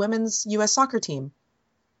example, the women's US soccer team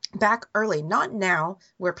back early, not now,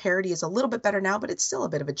 where parity is a little bit better now, but it's still a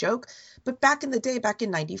bit of a joke. But back in the day, back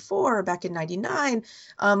in 94, back in 99,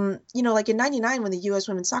 like in 99, when the US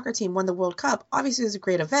women's soccer team won the World Cup, obviously it was a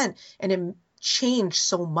great event and it changed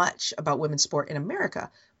so much about women's sport in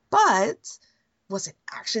America. But was it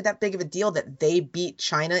actually that big of a deal that they beat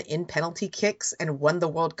China in penalty kicks and won the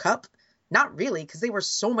World Cup? Not really, because they were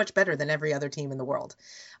so much better than every other team in the world.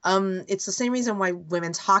 It's the same reason why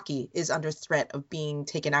women's hockey is under threat of being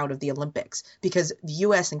taken out of the Olympics, because the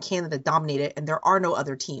US and Canada dominate it and there are no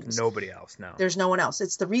other teams. Nobody else, no. There's no one else.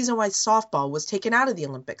 It's the reason why softball was taken out of the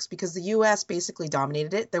Olympics, because the US basically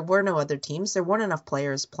dominated it. There were no other teams. There weren't enough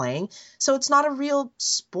players playing. So it's not a real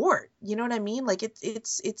sport. You know what I mean? Like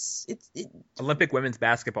it's Olympic women's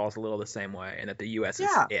basketball is a little the same way, and that the US is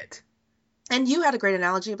it. And you had a great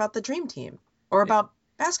analogy about the Dream Team, or about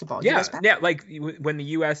basketball. Yeah, yeah. Like when the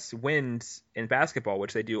U.S. wins in basketball,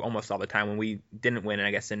 which they do almost all the time. When we didn't win,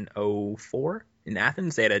 I guess in 2004 in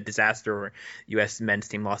Athens, they had a disaster where U.S. men's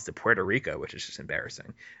team lost to Puerto Rico, which is just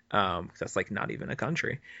embarrassing. Because that's like not even a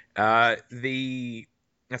country. That's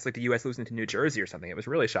like the U.S. losing to New Jersey or something. It was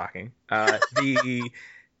really shocking.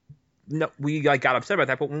 No, we like got upset about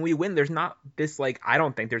that, but when we win, there's not this like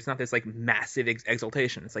there's not this like massive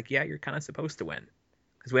exultation. It's like, yeah, you're kind of supposed to win,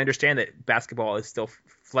 because we understand that basketball is still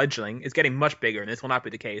fledgling. It's getting much bigger, and this will not be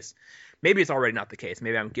the case. Maybe it's already not the case.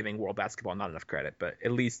 Maybe I'm giving world basketball not enough credit, but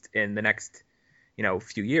at least in the next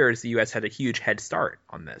few years, the U.S. had a huge head start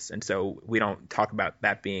on this, and so we don't talk about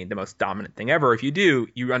that being the most dominant thing ever. If you do,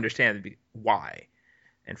 you understand why.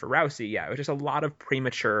 And for Rousey, yeah, it was just a lot of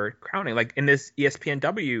premature crowning. Like in this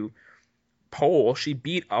ESPNW poll, she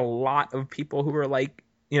beat a lot of people who were like,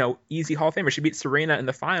 easy Hall of Famers. She beat Serena in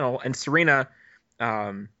the final, and Serena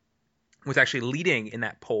was actually leading in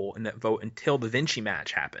that poll, in that vote, until the Vinci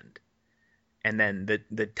match happened. And then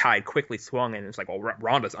the tide quickly swung, and it's like, well,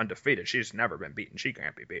 Ronda's undefeated. She's never been beaten. She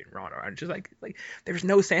can't be beaten, Ronda. And just like there's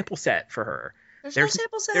no sample set for her. There's no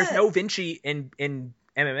sample set. There's no Vinci in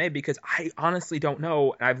MMA, because I honestly don't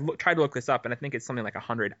know. And I've tried to look this up, and I think it's something like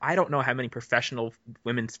 100. I don't know how many professional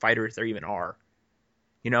women's fighters there even are.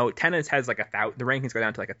 Tennis has like 1,000. The rankings go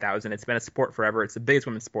down to like 1,000. It's been a sport forever. It's the biggest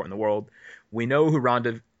women's sport in the world. We know who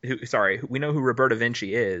we know who Roberta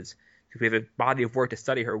Vinci is, because we have a body of work to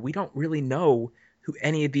study her. We don't really know who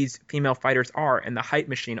any of these female fighters are, and the hype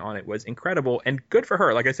machine on it was incredible and good for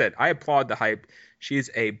her. Like I said, I applaud the hype. She's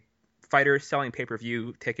a fighter selling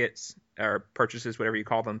pay-per-view tickets or purchases, whatever you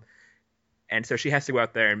call them. And so she has to go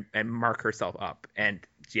out there and mark herself up. And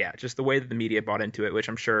yeah, just the way that the media bought into it, which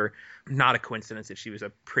I'm sure not a coincidence that she was a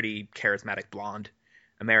pretty charismatic blonde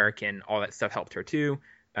American, all that stuff helped her too.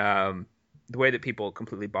 The way that people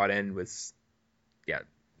completely bought in was,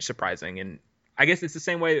 surprising. And I guess it's the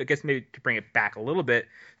same way, I guess maybe to bring it back a little bit,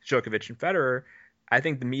 Djokovic and Federer, I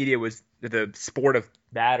think the media was, the sport of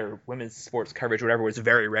that, or women's sports coverage, whatever, was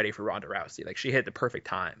very ready for Ronda Rousey. Like, she hit the perfect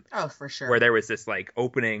time. Oh, for sure. Where there was this like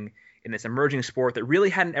opening in this emerging sport that really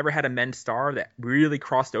hadn't ever had a men's star that really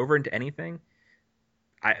crossed over into anything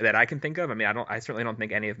that I can think of. I mean, I certainly don't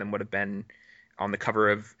think any of them would have been on the cover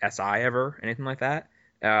of SI ever, anything like that.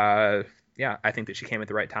 I think that she came at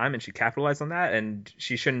the right time and she capitalized on that, and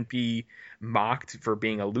she shouldn't be mocked for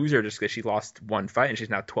being a loser just because she lost one fight and she's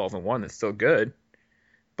now 12-1. That's still good.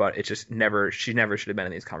 But it just she never should have been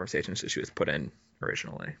in these conversations that she was put in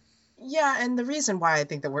originally. Yeah, and the reason why I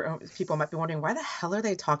think that people might be wondering, why the hell are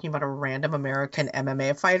they talking about a random American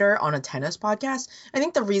MMA fighter on a tennis podcast? I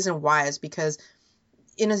think the reason why is because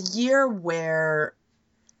in a year where,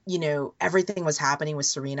 everything was happening with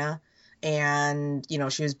Serena, and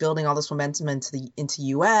she was building all this momentum into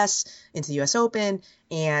US Open,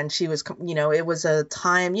 and she was, it was a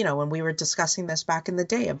time, when we were discussing this back in the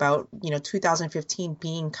day about 2015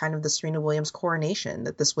 being kind of the Serena Williams coronation,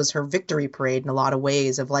 that this was her victory parade in a lot of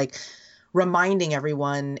ways, of like reminding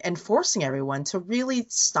everyone and forcing everyone to really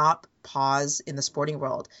stop, pause in the sporting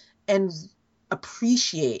world and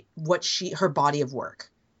appreciate her body of work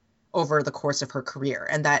over the course of her career,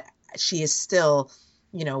 and that she is still,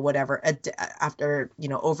 after,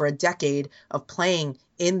 over a decade of playing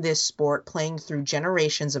in this sport, playing through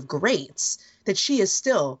generations of greats, that she is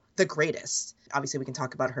still the greatest. Obviously, we can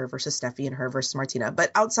talk about her versus Steffi and her versus Martina, but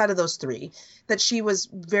outside of those three, that she was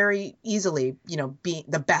very easily, being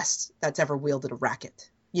the best that's ever wielded a racket,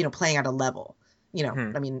 playing at a level,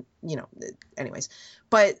 I mean, anyways.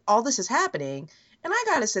 But all this is happening, and I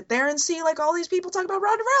gotta sit there and see like all these people talk about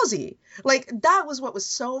Ronda Rousey. Like, that was what was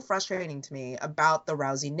so frustrating to me about the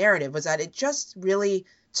Rousey narrative, was that it just really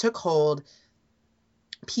took hold.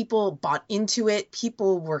 People bought into it.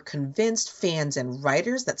 People were convinced, fans and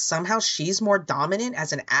writers, that somehow she's more dominant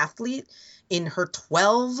as an athlete in her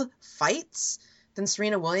 12 fights than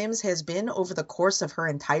Serena Williams has been over the course of her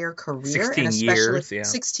entire career. 16 years, yeah.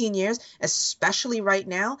 16 years, especially right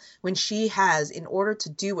now, when she has, in order to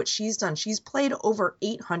do what she's done, she's played over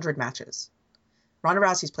 800 matches. Ronda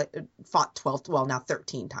Rousey's fought 12, well, now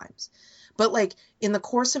 13 times. But like, in the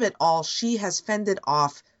course of it all, she has fended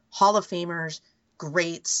off Hall of Famers,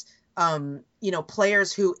 greats,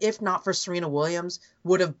 players who, if not for Serena Williams,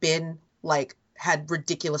 would have been like, had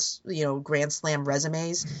ridiculous, Grand Slam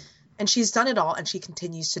resumes. And she's done it all, and she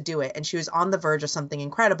continues to do it. And she was on the verge of something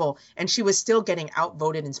incredible, and she was still getting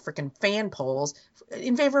outvoted in freaking fan polls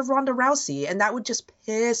in favor of Ronda Rousey. And that would just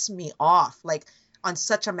piss me off, like, on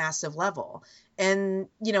such a massive level. And,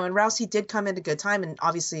 and Rousey did come at a good time. And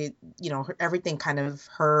obviously, everything kind of,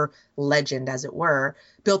 her legend, as it were,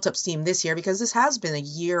 built up steam this year, because this has been a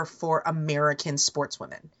year for American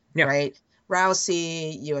sportswomen, right?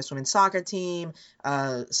 Rousey, U.S. women's soccer team,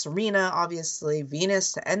 Serena, obviously,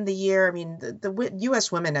 Venus to end the year. I mean, the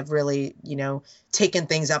U.S. women have really, taken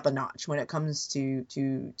things up a notch when it comes to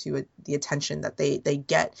the attention that they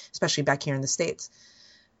get, especially back here in the States.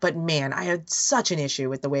 But man, I had such an issue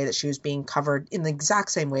with the way that she was being covered, in the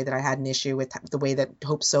exact same way that I had an issue with the way that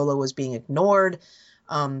Hope Solo was being ignored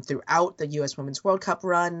throughout the U.S. Women's World Cup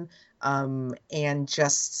run, and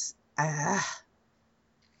just.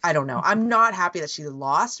 I don't know. I'm not happy that she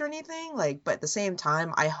lost or anything, but at the same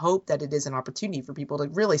time, I hope that it is an opportunity for people to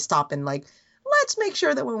really stop and let's make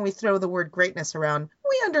sure that when we throw the word greatness around,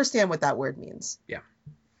 we understand what that word means. Yeah.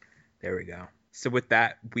 There we go. So with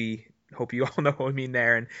that, we hope you all know what we mean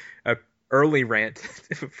there, and a early rant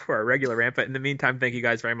for our regular rant. But in the meantime, thank you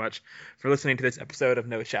guys very much for listening to this episode of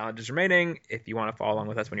No Challenges Remaining. If you want to follow along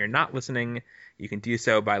with us when you're not listening, you can do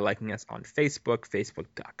so by liking us on Facebook,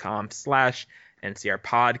 facebook.com/NCR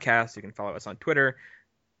Podcast. You can follow us on Twitter.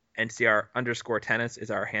 NCR_tennis is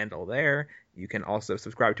our handle there. You can also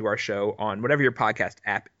subscribe to our show on whatever your podcast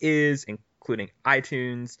app is, including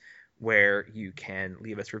iTunes, where you can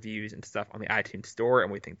leave us reviews and stuff on the iTunes store,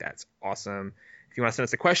 and we think that's awesome. If you want to send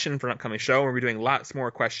us a question for an upcoming show, we'll be doing lots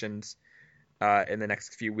more questions in the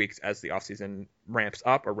next few weeks as the offseason ramps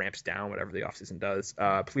up or ramps down, whatever the offseason does.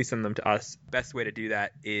 Please send them to us. Best way to do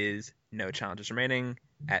that is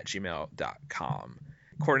nochallengesremaining@gmail.com.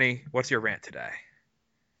 Courtney, what's your rant today?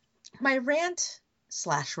 My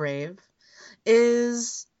rant/rave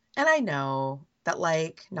is, and I know that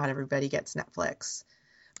not everybody gets Netflix,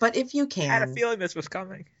 but if you can, I had a feeling this was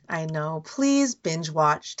coming. I know. Please binge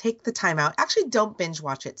watch. Take the time out. Actually, don't binge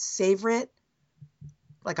watch it. Savor it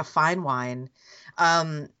like a fine wine,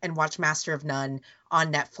 and watch Master of None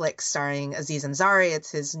on Netflix, starring Aziz Ansari.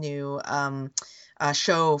 It's his new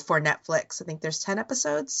show for Netflix. I think there's 10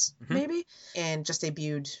 episodes, maybe, and just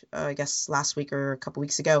debuted, I guess, last week or a couple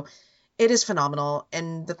weeks ago. It is phenomenal.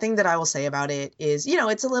 And the thing that I will say about it is,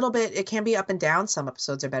 it's a little bit, it can be up and down. Some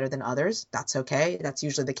episodes are better than others. That's okay. That's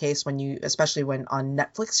usually the case especially when on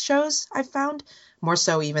Netflix shows, I've found, more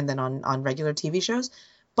so even than on regular TV shows.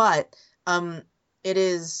 But it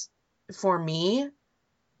is, for me,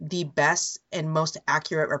 the best and most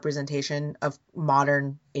accurate representation of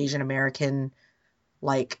modern Asian American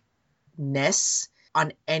ness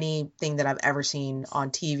on anything that I've ever seen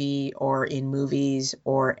on TV or in movies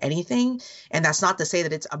or anything. And that's not to say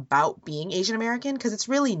that it's about being Asian American, because it's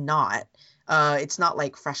really not. It's not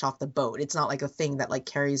fresh off the boat. It's not a thing that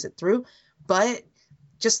carries it through. But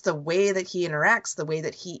just the way that he interacts, the way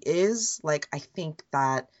that he is, I think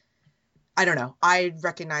that I don't know. I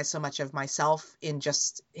recognize so much of myself in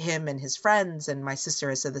just him and his friends, and my sister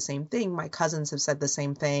has said the same thing. My cousins have said the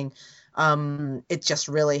same thing. It just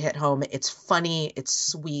really hit home. It's funny, it's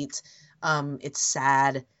sweet, it's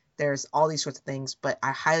sad. There's all these sorts of things, but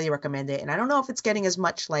I highly recommend it. And I don't know if it's getting as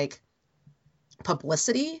much like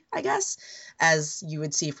publicity, I guess, as you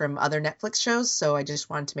would see from other Netflix shows. So I just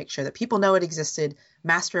wanted to make sure that people know it existed.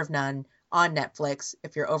 Master of None on Netflix.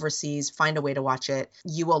 If you're overseas, find a way to watch it.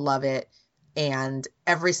 You will love it. And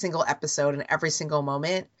every single episode and every single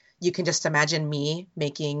moment, you can just imagine me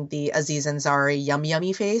making the Aziz Ansari yum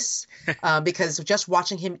yummy face, because just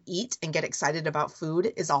watching him eat and get excited about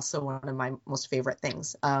food is also one of my most favorite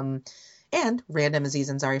things. And random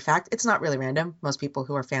Aziz Ansari fact, it's not really random. Most people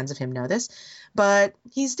who are fans of him know this, but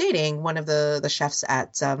he's dating one of the chefs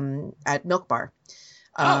at Milk Bar.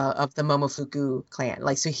 Of the Momofuku clan.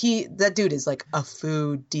 Like, so that dude is like a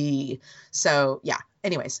foodie. So yeah.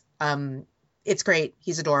 Anyways, it's great.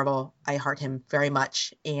 He's adorable. I heart him very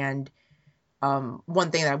much. And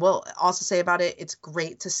one thing that I will also say about it, it's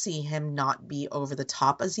great to see him not be over the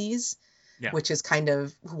top Aziz, which is kind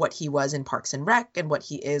of what he was in Parks and Rec and what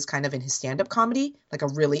he is kind of in his stand-up comedy, like a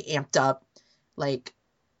really amped up, like,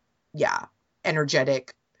 yeah,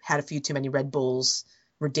 energetic, had a few too many Red Bulls,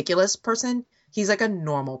 ridiculous person. He's like a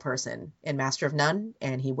normal person in Master of None,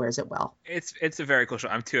 and he wears it well. It's a very cool show.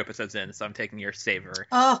 I'm 2 episodes in, so I'm taking your savor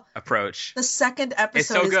approach. The second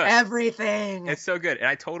episode is everything. It's so good, and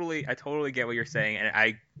I totally get what you're saying, and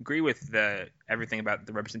I agree with everything about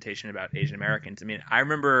the representation about Asian Americans. I mean, I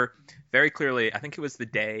remember very clearly. I think it was the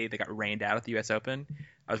day they got rained out at the U.S. Open.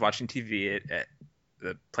 I was watching TV at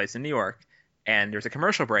the place in New York, and there was a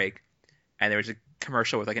commercial break, and there was a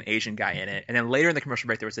commercial with like an Asian guy in it, and then later in the commercial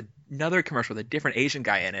break there was another commercial with a different Asian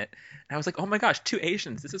guy in it, and I was like, oh my gosh, 2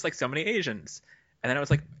 Asians, this is like so many Asians. And then I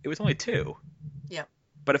was like, it was only 2. Yeah,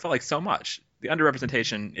 but it felt like so much. The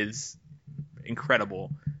underrepresentation is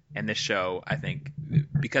incredible in this show, I think,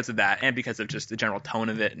 because of that, and because of just the general tone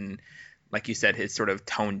of it, and like you said, his sort of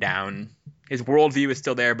toned down, his worldview is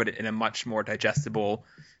still there, but in a much more digestible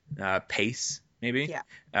pace, maybe.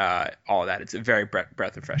 All of that. It's a very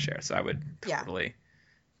breath of fresh air. So I would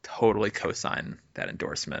totally co-sign that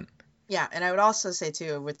endorsement. Yeah, and I would also say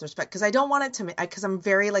too, with respect, because I don't want it to, because I'm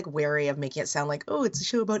very like wary of making it sound like, oh, it's a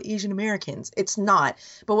show about Asian Americans. It's not.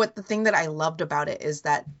 But the thing that I loved about it is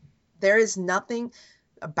that there is nothing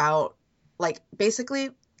about, like, basically,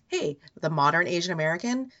 hey, the modern Asian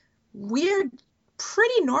American, we're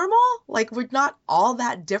pretty normal. Like, we're not all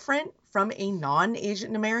that different from a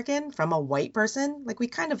non-Asian American, from a white person. Like, we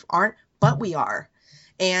kind of aren't, but we are.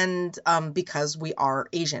 And because we are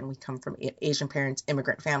Asian, we come from Asian parents,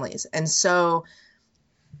 immigrant families. And so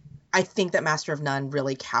I think that Master of None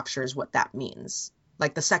really captures what that means.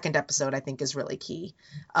 Like, the second episode, I think, is really key.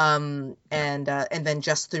 And then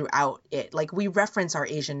just throughout it, like, we reference our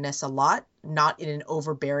Asianness a lot, not in an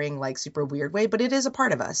overbearing, like, super weird way, but it is a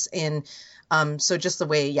part of us. And so just the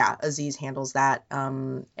way, Aziz handles that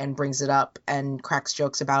and brings it up and cracks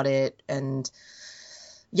jokes about it, and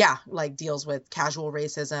like, deals with casual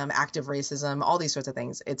racism, active racism, all these sorts of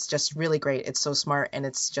things. It's just really great. It's so smart, and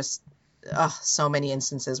it's just so many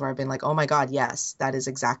instances where I've been like, oh my God, yes, that is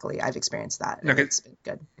exactly, I've experienced that. And it's been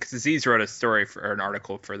good. Because Aziz wrote a story or an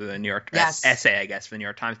article for the New York essay, I guess, for the New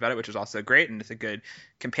York Times about it, which was also great, and it's a good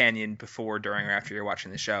companion before, during, or after you're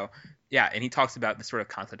watching the show. Yeah, and he talks about the sort of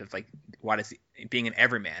concept of, like, what is being an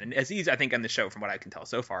everyman. And Aziz, I think, on the show, from what I can tell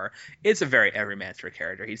so far, it's a very everyman sort of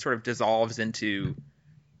character. He sort of dissolves into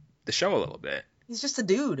the show a little bit. He's just a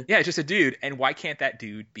dude. Yeah, just a dude. And why can't that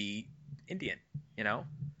dude be Indian? You know?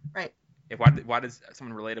 Right. Why does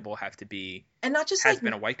someone relatable have to be, and not just has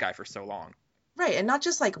been a white guy for so long? Right. And not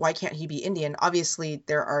just like, why can't he be Indian? Obviously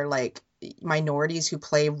there are like minorities who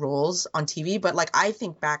play roles on TV, but like, I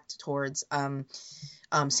think back towards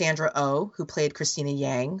Sandra Oh, who played Christina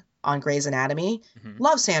Yang on Grey's Anatomy. Mm-hmm.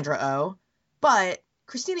 Love Sandra Oh, but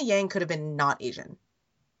Christina Yang could have been not Asian.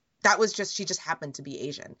 That was just, she just happened to be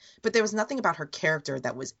Asian, but there was nothing about her character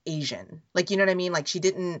that was Asian. Like, you know what I mean? Like, she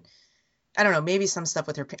didn't, I don't know, maybe some stuff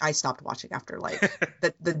with her. I stopped watching after, like,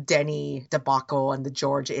 the Denny debacle and the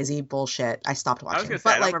George Izzy bullshit. I stopped watching. I was going to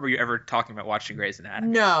say, I don't remember you ever talking about watching Grey's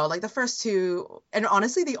Anatomy. No, like, the first 2, and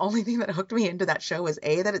honestly, the only thing that hooked me into that show was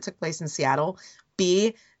A, that it took place in Seattle,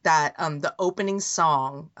 B, that the opening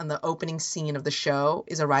song and the opening scene of the show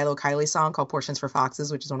is a Rilo Kiley song called Portions for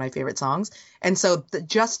Foxes, which is one of my favorite songs. And so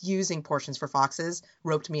just using Portions for Foxes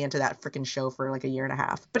roped me into that freaking show for like a year and a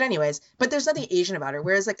half. But anyways, but there's nothing Asian about her.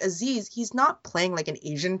 Whereas like Aziz, he's not playing like an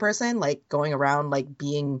Asian person, like going around like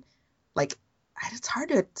being like it's hard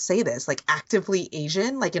to say this, like actively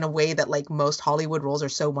Asian, like in a way that like most Hollywood roles are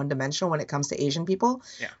so one-dimensional when it comes to Asian people.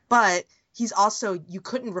 Yeah. But he's also, you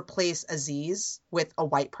couldn't replace Aziz with a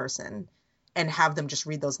white person and have them just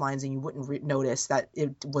read those lines and you wouldn't notice that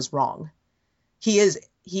it was wrong. He is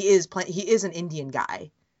an Indian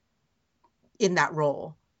guy in that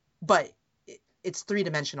role, but it's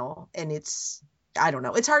three-dimensional and it's, I don't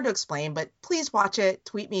know. It's hard to explain, but please watch it.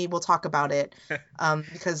 Tweet me. We'll talk about it.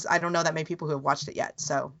 Because I don't know that many people who have watched it yet.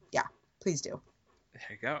 So yeah, please do. There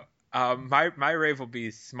you go. My rave will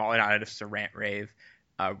be small, not just a rant rave,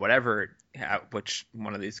 whatever, which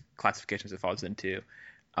one of these classifications it falls into.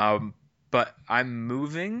 But I'm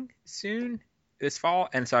moving soon this fall,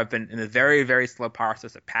 and so I've been in a very, very slow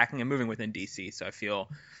process of packing and moving within DC. So I feel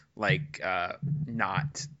like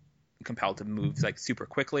not compelled to move like super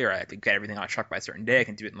quickly, or I have to get everything on a truck by a certain day. I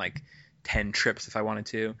can do it in like 10 trips if I wanted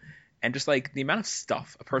to. And just like the amount of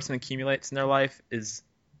stuff a person accumulates in their life is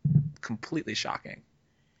completely shocking.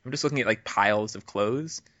 I'm just looking at like piles of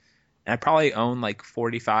clothes, and I probably own like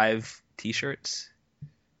 45 t-shirts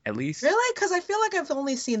at least. Really? Because I feel like I've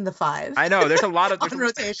only seen the 5. I know there's a lot of on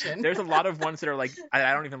rotation. There's a lot of ones that are like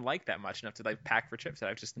I don't even like that much enough to like pack for trips that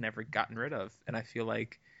I've just never gotten rid of, and I feel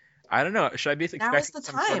like I don't know. Should I be expecting now is the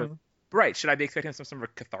some time? sort of, right? Should I be expecting some sort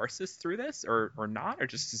of catharsis through this, or not, or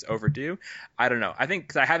just is overdue? I don't know. I think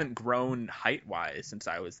because I haven't grown height wise since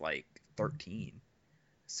I was like 13,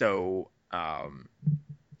 so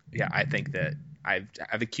yeah, I think that I've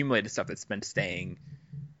accumulated stuff that's been staying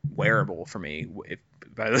wearable for me, if,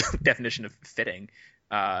 by the definition of fitting,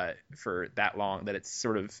 for that long, that it's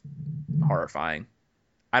sort of horrifying.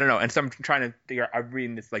 I don't know. And so I'm trying to figure out, I'm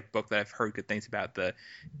reading this like book that I've heard good things about, the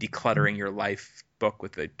Decluttering Your Life book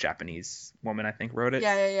with the Japanese woman, I think, wrote it.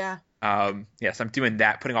 Yeah. Yeah, so I'm doing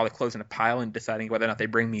that, putting all the clothes in a pile and deciding whether or not they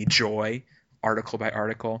bring me joy, article by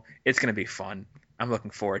article. It's going to be fun. I'm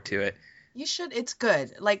looking forward to it. You should. It's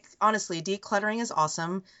good. Like, honestly, decluttering is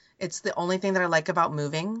awesome. It's the only thing that I like about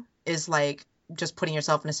moving is like just putting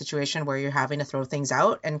yourself in a situation where you're having to throw things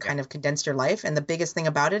out and kind of condense your life. And the biggest thing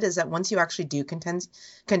about it is that once you actually do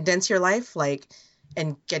condense your life, like,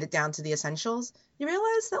 and get it down to the essentials, you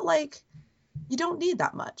realize that like you don't need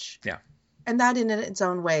that much. Yeah. And that in its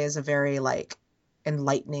own way is a very like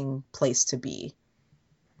enlightening place to be.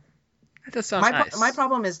 That does sound nice. My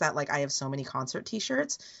problem is that like I have so many concert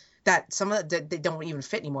t-shirts that some of they don't even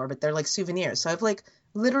fit anymore, but they're like souvenirs. So I have like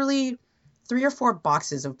literally 3 or 4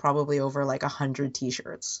 boxes of probably over like 100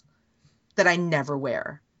 t-shirts that I never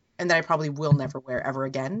wear and that I probably will never wear ever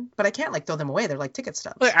again. But I can't like throw them away. They're like ticket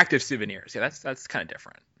stubs. Well, active souvenirs. Yeah, that's kind of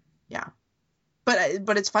different. Yeah.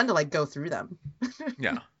 But it's fun to like go through them.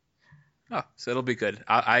 Yeah. Oh, so it'll be good.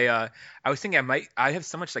 I was thinking I have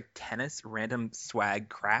so much like tennis random swag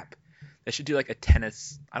crap. They should do like a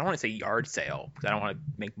tennis, I don't want to say yard sale because I don't want to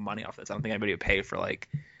make money off this. I don't think anybody would pay for like,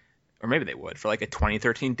 or maybe they would, for like a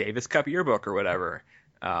 2013 Davis Cup yearbook or whatever.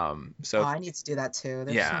 So I need to do that too.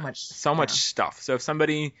 There's so much stuff. So if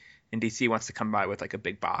somebody in DC wants to come by with like a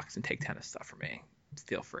big box and take tennis stuff from me,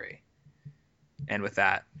 feel free. And with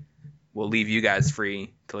that, we'll leave you guys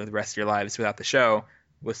free to live the rest of your lives without the show.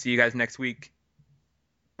 We'll see you guys next week.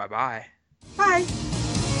 Bye-bye. Bye.